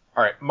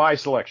 All right, my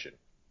selection.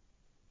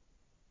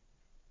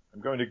 I'm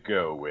going to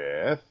go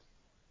with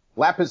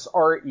Lapis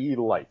RE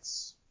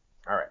Lights.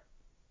 All right.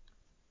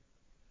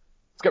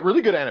 It's got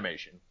really good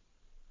animation.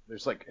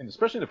 There's like, and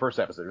especially in the first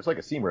episode, there's like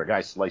a scene where a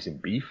guy's slicing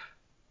beef,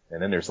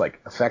 and then there's like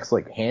effects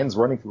like hands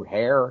running through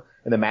hair,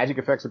 and the magic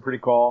effects are pretty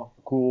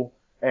cool.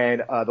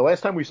 And the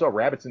last time we saw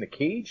rabbits in a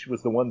cage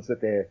was the ones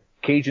that the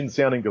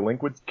Cajun-sounding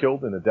delinquents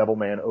killed in the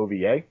Devilman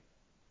OVA,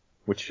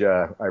 which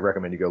I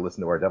recommend you go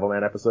listen to our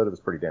Devilman episode. It was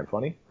pretty damn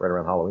funny, right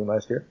around Halloween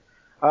last year.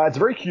 It's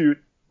very cute.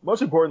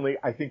 Most importantly,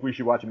 I think we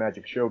should watch a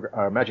Magic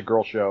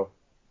Girl show,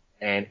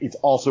 and it's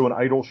also an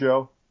Idol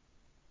show.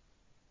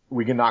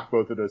 We can knock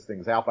both of those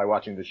things out by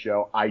watching the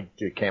show. I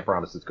can't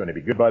promise it's going to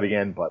be good by the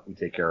end, but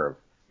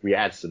we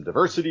add some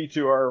diversity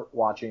to our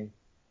watching,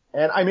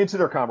 and I'm into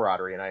their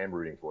camaraderie, and I am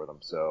rooting for them.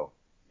 So,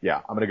 yeah,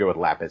 I'm going to go with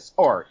Lapis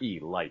RE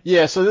Lights.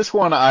 Yeah, so this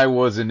one I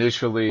was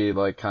initially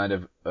like kind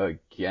of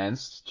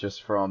against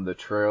just from the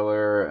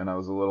trailer, and I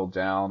was a little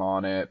down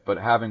on it, but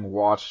having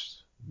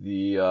watched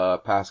the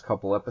past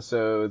couple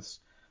episodes,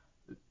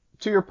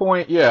 to your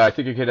point, yeah, I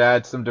think it could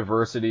add some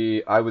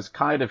diversity. I was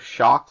kind of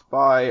shocked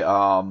by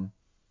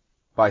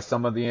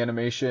some of the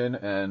animation,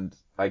 and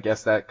I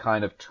guess that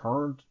kind of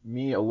turned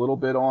me a little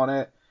bit on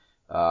it.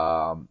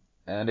 And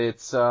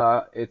it's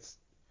turned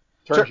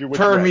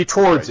me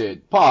towards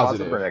it,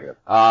 positive. Or negative?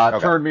 Okay.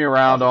 Turned me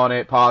around on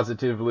it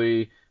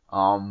positively.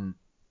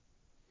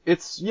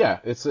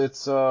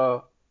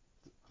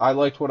 I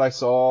liked what I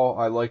saw.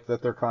 I liked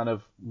that they're kind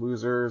of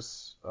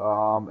losers.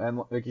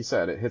 And like you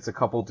said, it hits a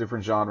couple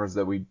different genres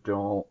that we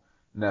don't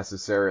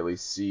necessarily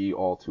see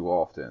all too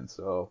often.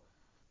 So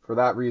for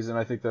that reason,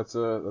 I think that's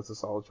a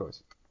solid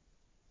choice.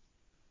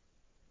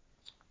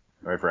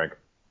 All right, Frank.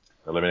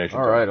 Elimination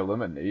time. All right,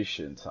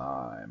 elimination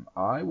time.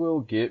 I'm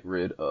going to get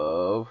rid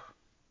of,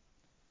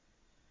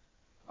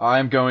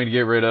 I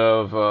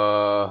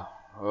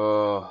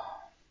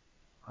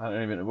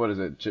don't even, what is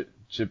it?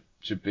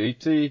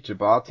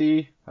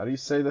 Jabati? How do you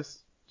say this?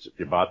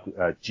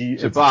 Jabati.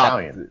 It's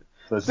Italian.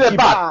 So it's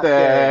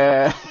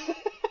Jabati.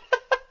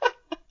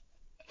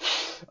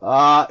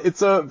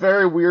 It's a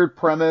very weird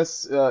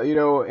premise.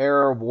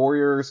 Era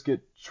warriors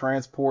get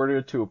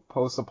transported to a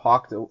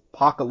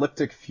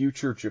post-apocalyptic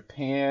future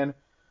Japan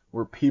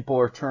where people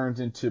are turned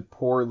into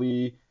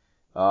poorly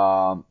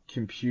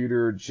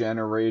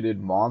computer-generated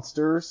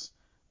monsters.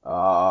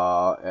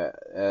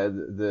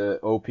 And the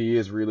OP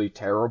is really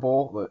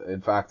terrible. In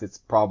fact, it's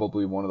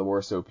probably one of the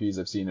worst OPs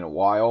I've seen in a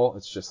while.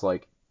 It's just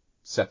like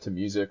set to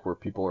music where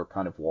people are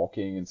kind of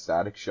walking in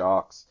static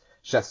shots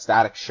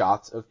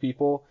of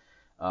people.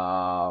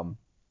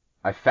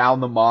 I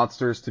found the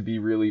monsters to be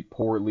really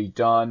poorly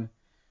done.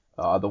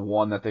 The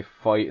one that they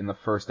fight in the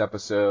first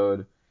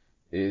episode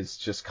is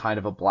just kind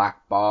of a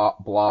black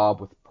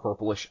blob with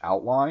purplish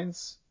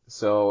outlines.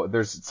 So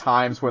there's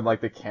times when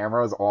like the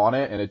camera's on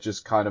it and it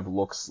just kind of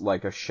looks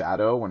like a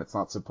shadow when it's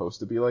not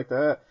supposed to be like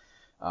that.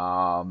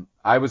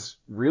 I was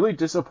really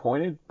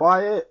disappointed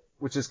by it,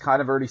 which is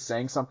kind of already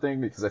saying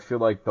something because I feel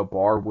like the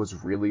bar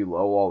was really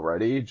low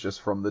already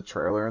just from the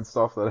trailer and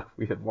stuff that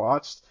we had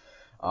watched.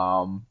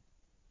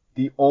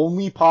 The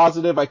only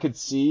positive I could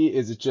see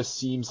is it just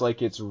seems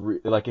like it's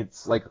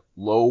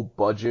low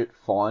budget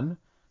fun.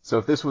 So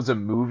if this was a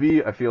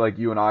movie, I feel like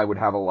you and I would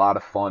have a lot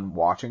of fun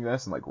watching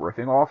this and like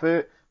riffing off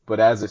it. But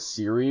as a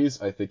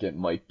series, I think it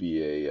might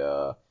be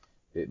a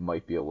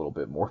little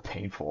bit more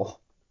painful.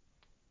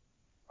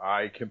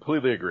 I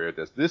completely agree with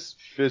this. This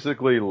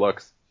physically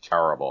looks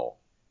terrible.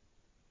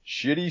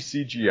 Shitty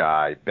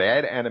CGI,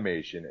 bad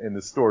animation, and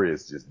the story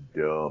is just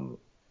dumb.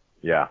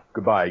 Yeah,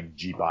 goodbye,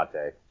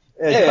 Jibate.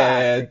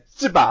 Yeah,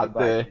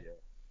 Jibate.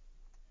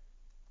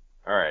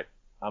 Alright,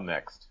 I'm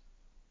next.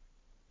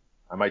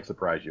 I might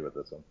surprise you with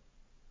this one.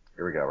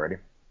 Here we go, ready?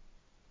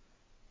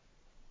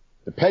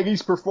 The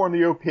Peggies perform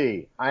the OP.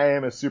 I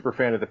am a super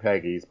fan of the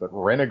Peggies, but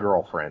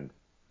Rent-A-Girlfriend.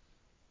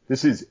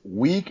 This is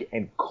weak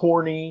and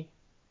corny,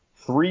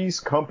 Three's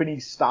Company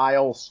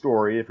style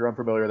story. If you're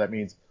unfamiliar, that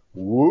means,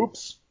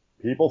 whoops,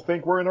 people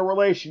think we're in a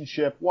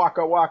relationship,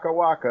 waka waka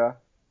waka.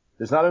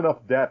 There's not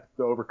enough depth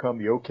to overcome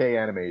the okay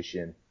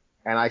animation,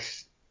 and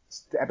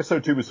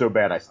episode 2 was so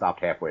bad I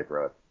stopped halfway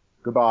through it.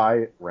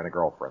 Goodbye,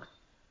 Rent-A-Girlfriend.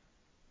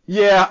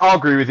 Yeah, I'll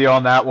agree with you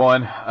on that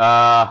one.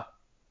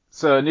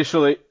 So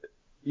initially,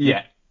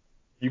 yeah.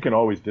 You can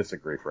always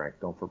disagree, Frank.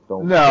 Don't.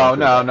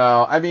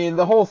 No. I mean,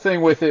 the whole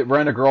thing with it,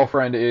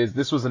 Rent-A-Girlfriend, is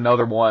this was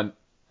another one,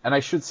 and I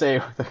should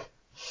say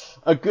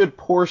a good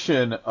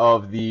portion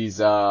of these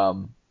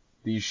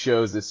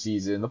shows this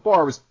season, the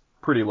bar was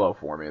pretty low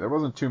for me. There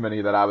wasn't too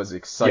many that I was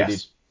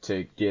excited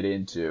to get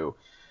into.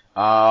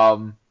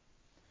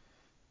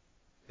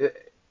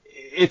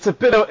 It's a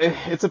bit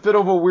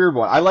of a weird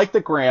one. I like the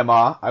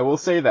grandma. I will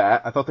say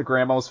that. I thought the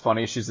grandma was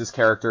funny. She's this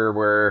character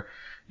where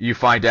you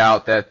find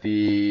out that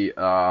the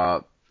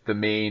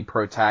main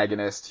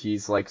protagonist,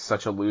 he's like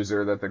such a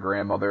loser that the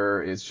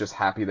grandmother is just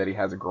happy that he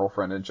has a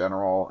girlfriend in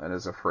general and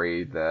is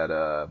afraid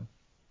that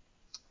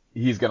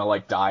he's gonna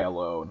like die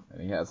alone.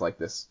 And he has like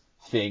this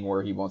thing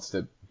where he wants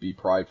to be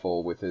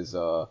prideful with his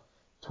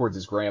towards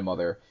his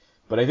grandmother.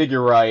 But I think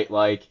you're right,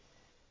 like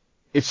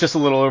it's just a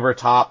little over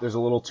top. There's a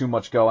little too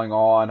much going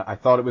on. I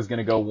thought it was going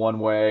to go one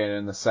way, and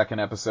in the second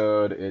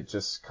episode, it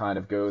just kind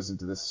of goes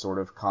into this sort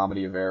of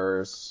comedy of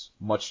errors,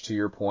 much to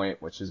your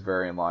point, which is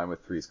very in line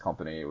with Three's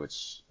Company,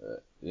 which,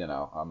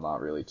 I'm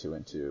not really too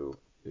into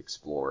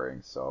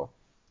exploring, so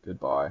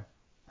goodbye.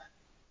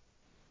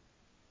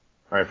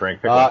 All right,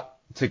 Frank, pick one.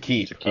 To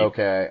keep.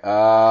 Okay.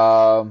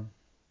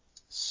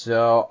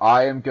 So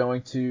I am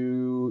going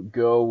to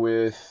go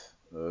with,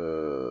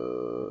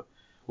 we'll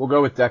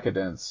go with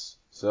Decadence.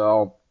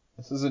 So,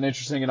 this is an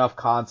interesting enough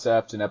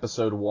concept in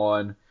episode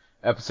 1.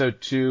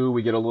 Episode 2,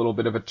 we get a little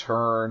bit of a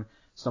turn,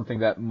 something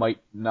that might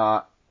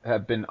not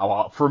have been,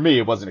 for me,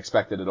 it wasn't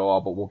expected at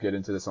all, but we'll get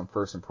into this on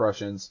first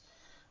impressions.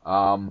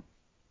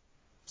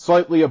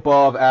 Slightly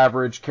above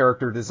average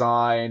character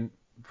design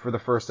for the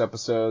first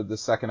episode. The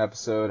second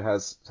episode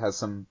has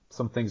some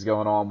things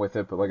going on with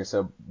it, but like I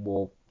said,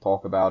 we'll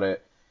talk about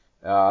it.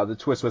 The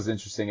twist was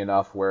interesting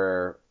enough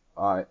where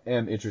I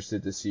am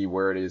interested to see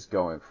where it is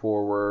going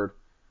forward.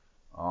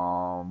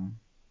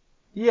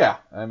 Yeah,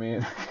 I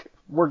mean,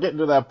 we're getting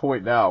to that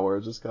point now where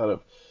it's just kind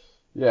of,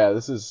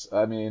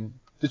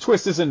 the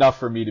twist is enough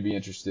for me to be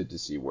interested to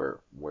see where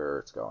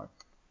it's going.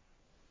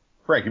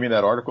 Frank, you mean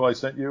that article I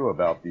sent you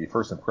about the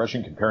first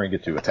impression comparing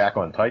it to Attack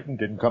on Titan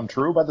didn't come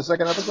true by the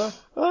second episode?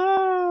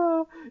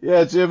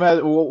 Yeah, Jim had,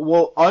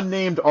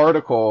 unnamed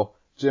article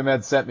Jim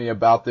had sent me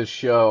about this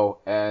show,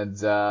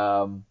 and,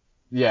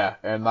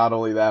 and not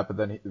only that, but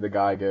then the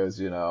guy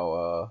goes,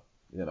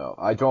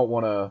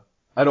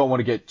 I don't want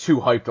to get too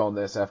hyped on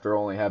this after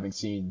only having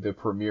seen the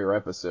premiere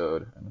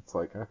episode. And it's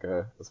like,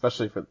 okay,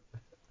 especially for...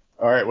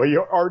 All right, well, you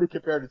already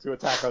compared it to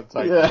Attack on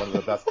Titan, one of the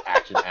best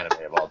action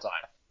anime of all time.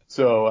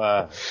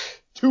 So,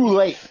 too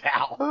late,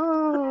 pal.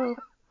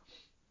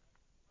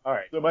 All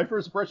right, so my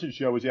first impression of the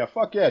show was,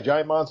 fuck yeah,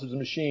 giant monsters and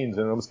machines,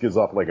 and it almost gives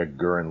off like a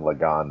Gurren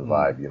Lagann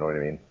vibe, you know what I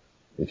mean?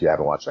 If you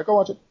haven't watched it, go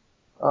watch it.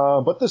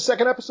 But the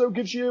second episode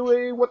gives you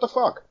a what the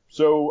fuck.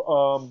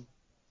 So,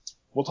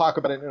 we'll talk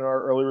about it in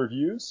our early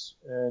reviews,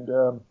 and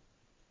we'll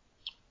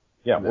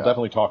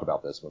definitely talk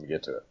about this when we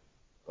get to it.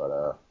 But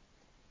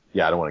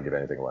I don't want to give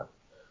anything away.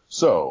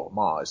 So,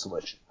 my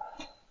selection.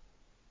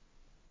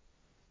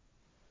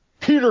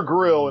 Peter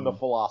Grill in the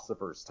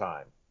Philosopher's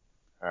Time.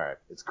 Alright,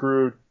 it's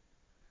crude,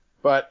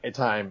 but at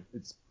time,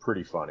 it's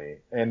pretty funny.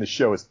 And the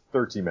show is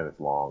 13 minutes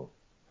long.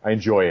 I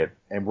enjoy it,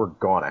 and we're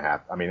gonna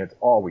have, it's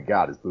all we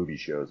got is booby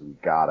shows.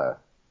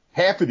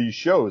 Half of these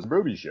shows are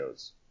booby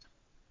shows.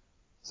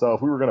 So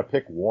if we were gonna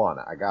pick one,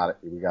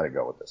 we gotta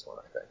go with this one,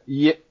 I think.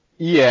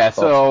 Yeah,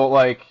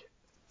 so,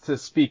 to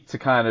speak to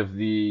kind of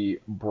the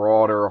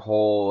broader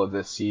whole of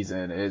this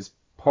season is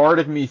part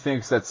of me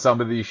thinks that some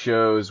of these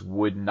shows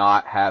would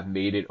not have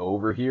made it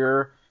over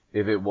here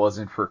if it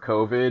wasn't for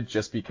COVID,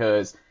 just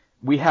because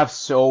we have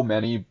so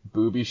many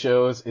booby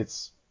shows.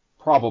 It's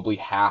probably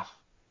half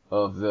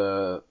of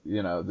the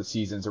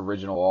season's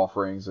original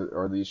offerings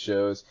are these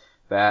shows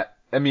that,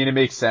 it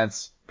makes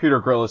sense. Peter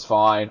Grill is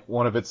fine.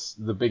 One of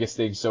the biggest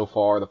things so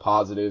far, the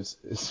positives,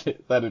 is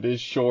that it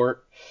is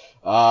short.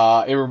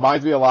 It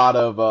reminds me a lot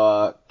of,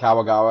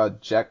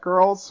 Kawagawa Jet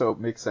Girls, so it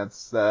makes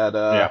sense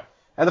that,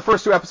 and the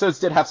first 2 episodes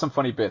did have some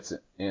funny bits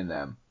in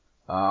them.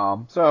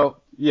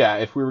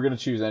 If we were gonna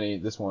choose any,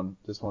 this one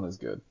is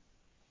good.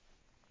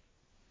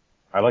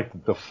 I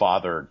like the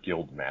father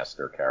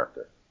guildmaster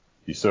character.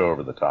 He's so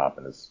over the top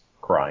and is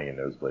crying and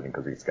nosebleeding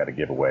because he's got to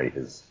give away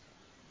his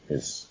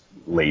his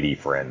lady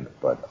friend,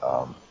 but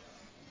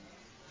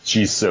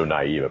she's so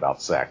naive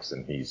about sex,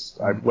 and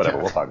whatever.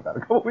 We'll talk about it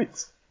in a couple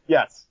weeks.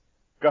 Yes,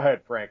 go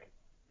ahead, Frank.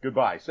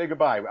 Goodbye. Say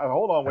goodbye.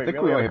 Hold on, wait. I think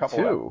we we only only have a have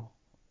couple two. left.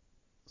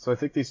 So I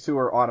think these two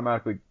are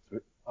automatically.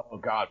 Oh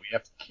God, we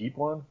have to keep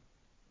one.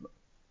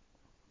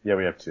 Yeah,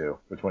 we have two.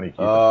 Which one are you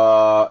keeping?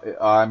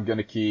 I'm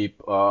gonna keep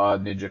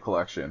Ninja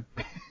Collection.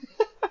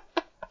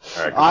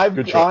 All right,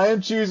 good choice. I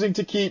am choosing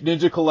to keep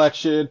Ninja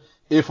Collection,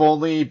 if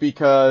only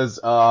because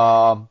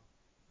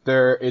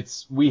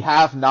we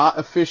have not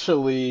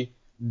officially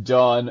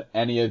done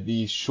any of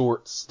these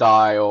short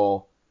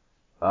style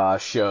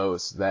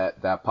shows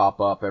that pop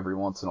up every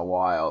once in a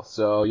while.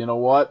 So you know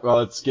what? Well,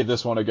 let's give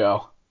this one a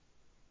go.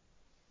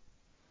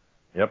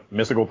 Yep,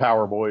 Mystical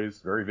Power Boys,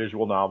 very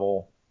visual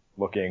novel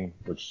looking,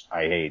 which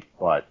I hate,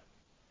 but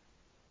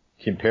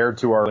compared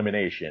to our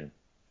elimination,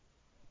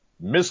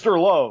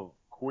 Mr. Love,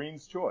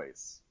 Queen's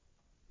Choice,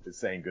 is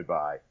saying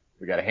goodbye.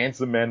 We got a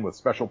handsome man with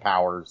special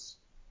powers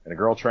and a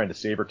girl trying to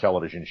save her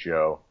television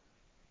show.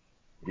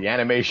 The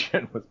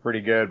animation was pretty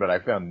good, but I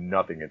found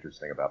nothing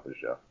interesting about this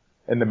show.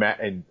 And not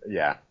good.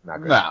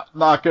 Nah,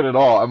 not good at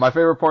all. And my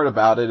favorite part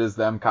about it is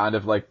them kind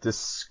of like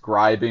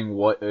describing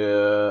what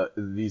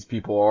these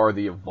people are,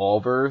 the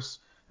Evolvers,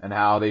 and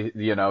how they,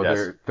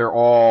 Yes.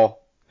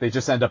 they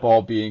just end up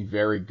all being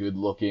very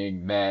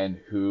good-looking men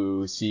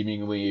who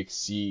seemingly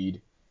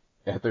exceed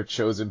at their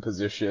chosen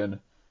position.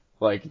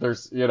 Like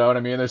there's, you know what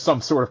I mean? There's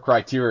some sort of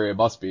criteria. It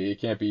must be.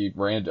 It can't be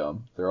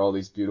random. They're all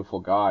these beautiful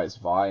guys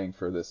vying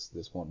for this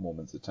one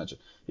woman's attention.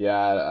 Yeah,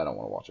 I don't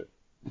want to watch it.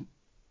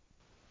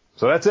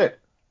 So that's it.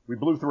 We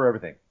blew through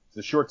everything. It's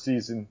a short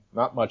season,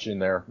 not much in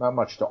there, not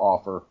much to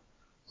offer.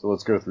 So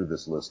let's go through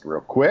this list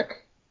real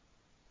quick.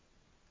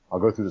 I'll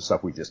go through the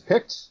stuff we just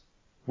picked.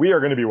 We are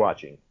going to be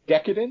watching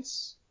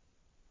Decadence,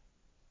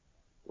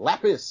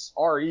 Lapis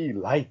RE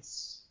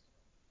Lights,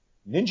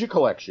 Ninja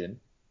Collection,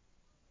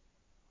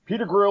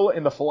 Peter Grill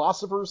and the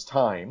Philosopher's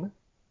Time.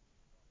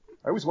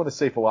 I always want to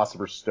say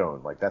Philosopher's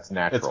Stone, like that's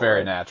natural. It's very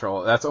right?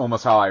 natural. That's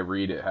almost how I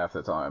read it half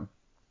the time.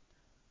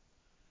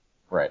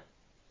 Right.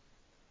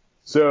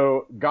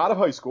 So, God of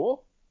High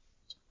School,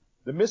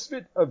 The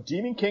Misfit of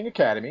Demon King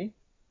Academy,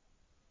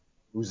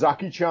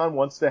 Uzaki-chan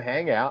Wants to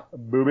Hang Out, a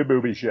Booby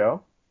Booby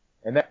show,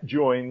 and that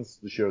joins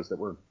the shows that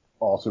were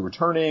also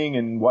returning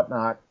and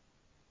whatnot.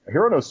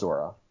 Hiro no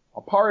Sora,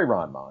 Appare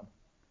Ranman,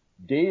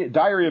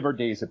 Diary of Our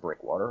Days at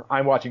Breakwater.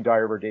 I'm watching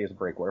Diary of Our Days at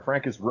Breakwater.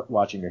 Frank is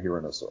watching a Hiro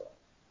no Sora.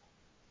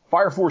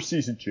 Fire Force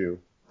Season 2,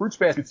 Fruits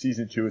Basket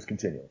Season 2 is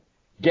continuing.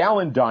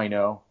 Gallon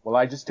Dino, will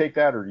I just take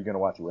that or are you going to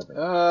watch it with me?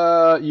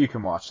 You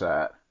can watch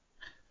that.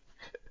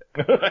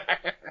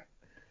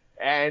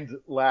 And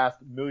last,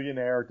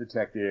 Millionaire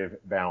Detective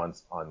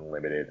Balance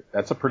Unlimited.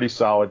 That's a pretty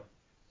solid.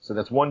 So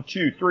that's 1,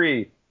 2,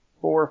 3,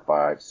 4,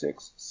 5,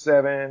 6,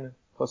 7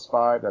 plus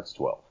 5. That's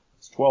 12.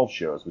 It's 12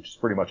 shows, which is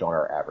pretty much on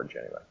our average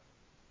anyway.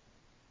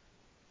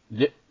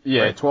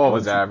 Yeah, Right. 12 1,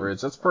 is 2,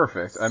 average. That's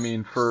perfect. I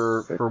mean,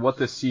 for 6, what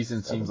this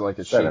season seems like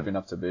it's 7. shaping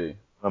up to be.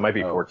 It might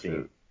be Oh, 14.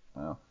 shoot.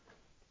 Oh.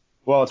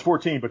 Well, it's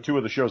 14, but two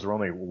of the shows are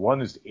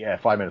one is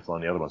 5 minutes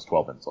long, the other one's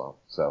 12 minutes long.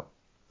 So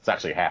it's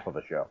actually half of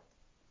the show.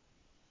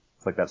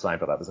 It's like that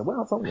Seinfeld episode.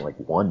 Well, it's only like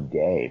one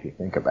day if you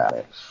think about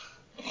it.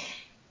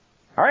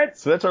 All right,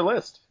 so that's our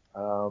list.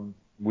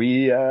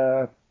 We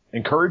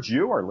encourage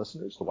you, our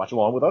listeners, to watch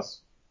along with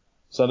us.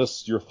 Send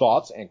us your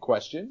thoughts and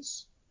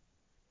questions.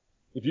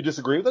 If you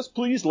disagree with us,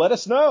 please let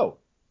us know.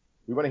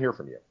 We want to hear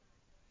from you.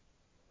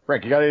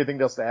 Frank, you got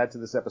anything else to add to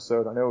this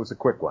episode? I know it was a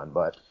quick one,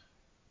 but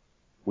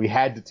we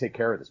had to take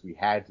care of this. We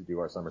had to do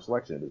our summer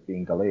selection. It was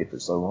being delayed for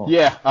so long.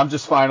 Yeah, I'm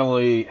just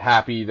finally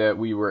happy that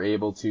we were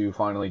able to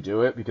finally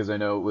do it because I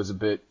know it was a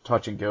bit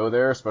touch and go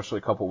there, especially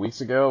a couple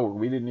weeks ago where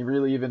we didn't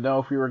really even know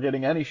if we were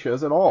getting any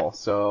shows at all.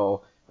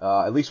 So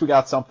at least we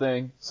got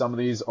something. Some of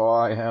these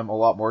I am a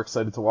lot more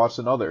excited to watch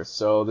than others.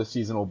 So this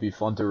season will be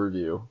fun to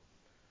review.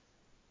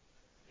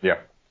 Yeah.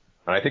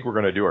 And I think we're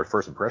going to do our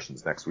first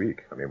impressions next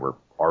week. I mean, we're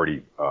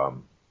already,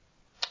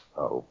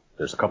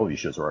 there's a couple of these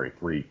shows are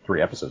already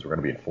three episodes. We're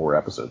going to be in 4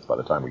 episodes by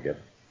the time we get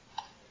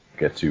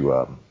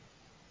to,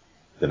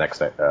 the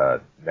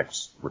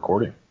next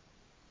recording.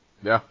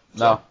 Yeah.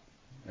 So, no.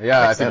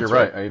 Yeah, I think sense, you're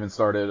right. right? I even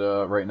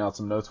started writing out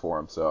some notes for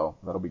him, so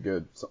that'll be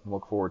good. Something to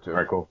look forward to. All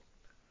right, cool.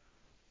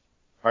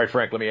 All right,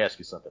 Frank, let me ask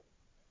you something.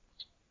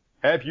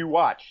 Have you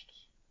watched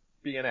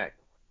BNA?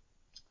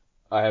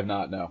 I have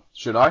not, no.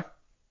 Should I?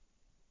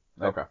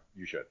 Okay.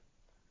 You should.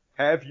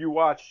 Have you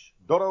watched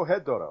Doro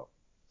Head Doro?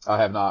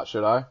 I have not.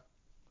 Should I?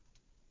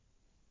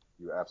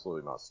 You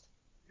absolutely must.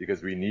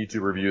 Because we need to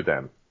review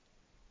them.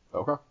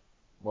 Okay.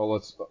 Well,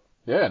 let's.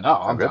 Yeah, no,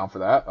 I'm good? down for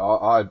that.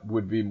 I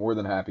would be more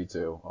than happy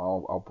to.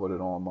 I'll put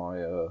it on my.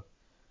 How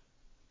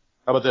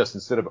about this?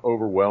 Instead of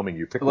overwhelming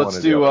you, pick Let's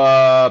one do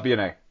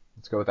BNA.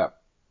 Let's go with that.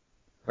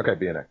 Okay,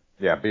 BNA.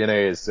 Yeah,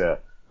 BNA is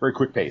very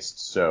quick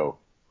paced, so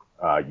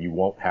you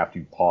won't have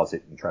to pause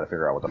it and try to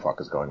figure out what the fuck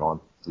is going on,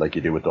 like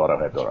you do with Doro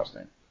Head Doro.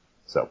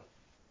 So,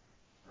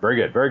 very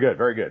good, very good,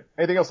 very good.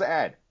 Anything else to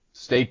add?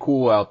 Stay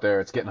cool out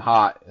there. It's getting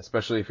hot,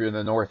 especially if you're in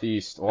the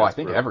Northeast. Well, That's I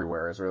think brutal.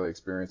 everywhere is really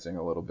experiencing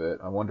a little bit.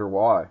 I wonder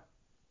why.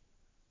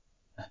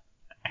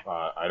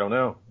 I don't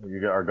know.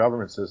 Our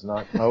government says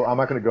not. Oh, I'm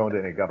not going to go into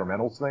any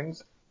governmental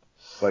things,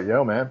 but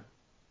man,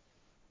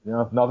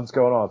 nothing's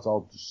going on. It's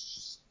all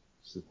just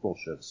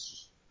bullshit.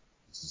 It's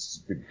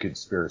just a big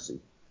conspiracy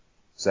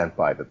sent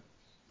by the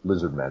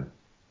lizard men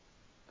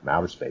from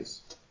outer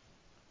space.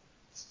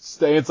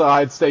 Stay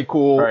inside, stay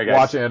cool, All right, guys.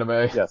 watch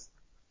anime.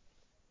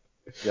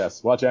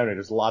 Yes, watch anime.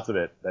 There's lots of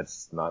it.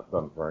 That's not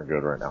very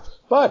good right now.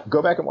 But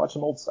go back and watch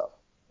some old stuff.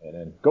 And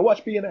then go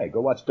watch B&A.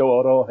 Go watch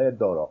Dooro Head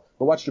Dodo.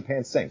 Go watch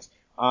Japan Sinks.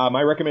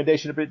 My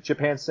recommendation of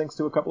Japan Sinks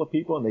to a couple of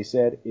people, and they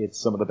said it's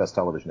some of the best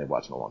television they've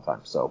watched in a long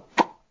time. So,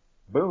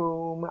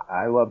 boom.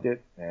 I loved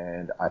it,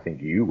 and I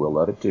think you will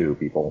love it too,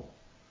 people.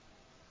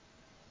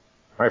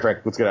 All right,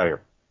 Frank, let's get out of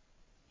here.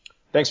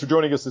 Thanks for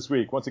joining us this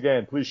week. Once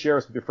again, please share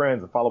us with your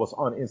friends and follow us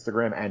on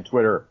Instagram and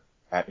Twitter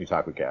at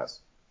NewTakuCast.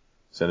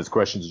 Send us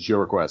questions and show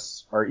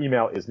requests. Our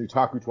email is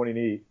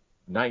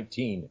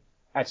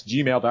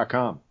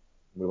newtaku2019@gmail.com.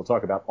 We will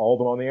talk about all of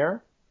them on the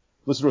air.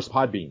 Listen to us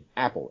on Podbean,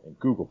 Apple, and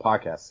Google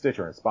Podcasts,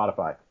 Stitcher, and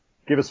Spotify.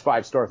 Give us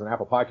 5 stars on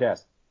Apple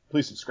Podcasts.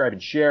 Please subscribe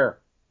and share.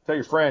 Tell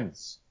your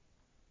friends.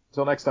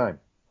 Until next time,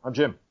 I'm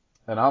Jim.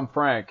 And I'm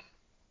Frank.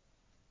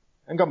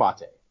 And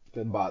Gambate.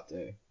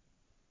 Ganbate.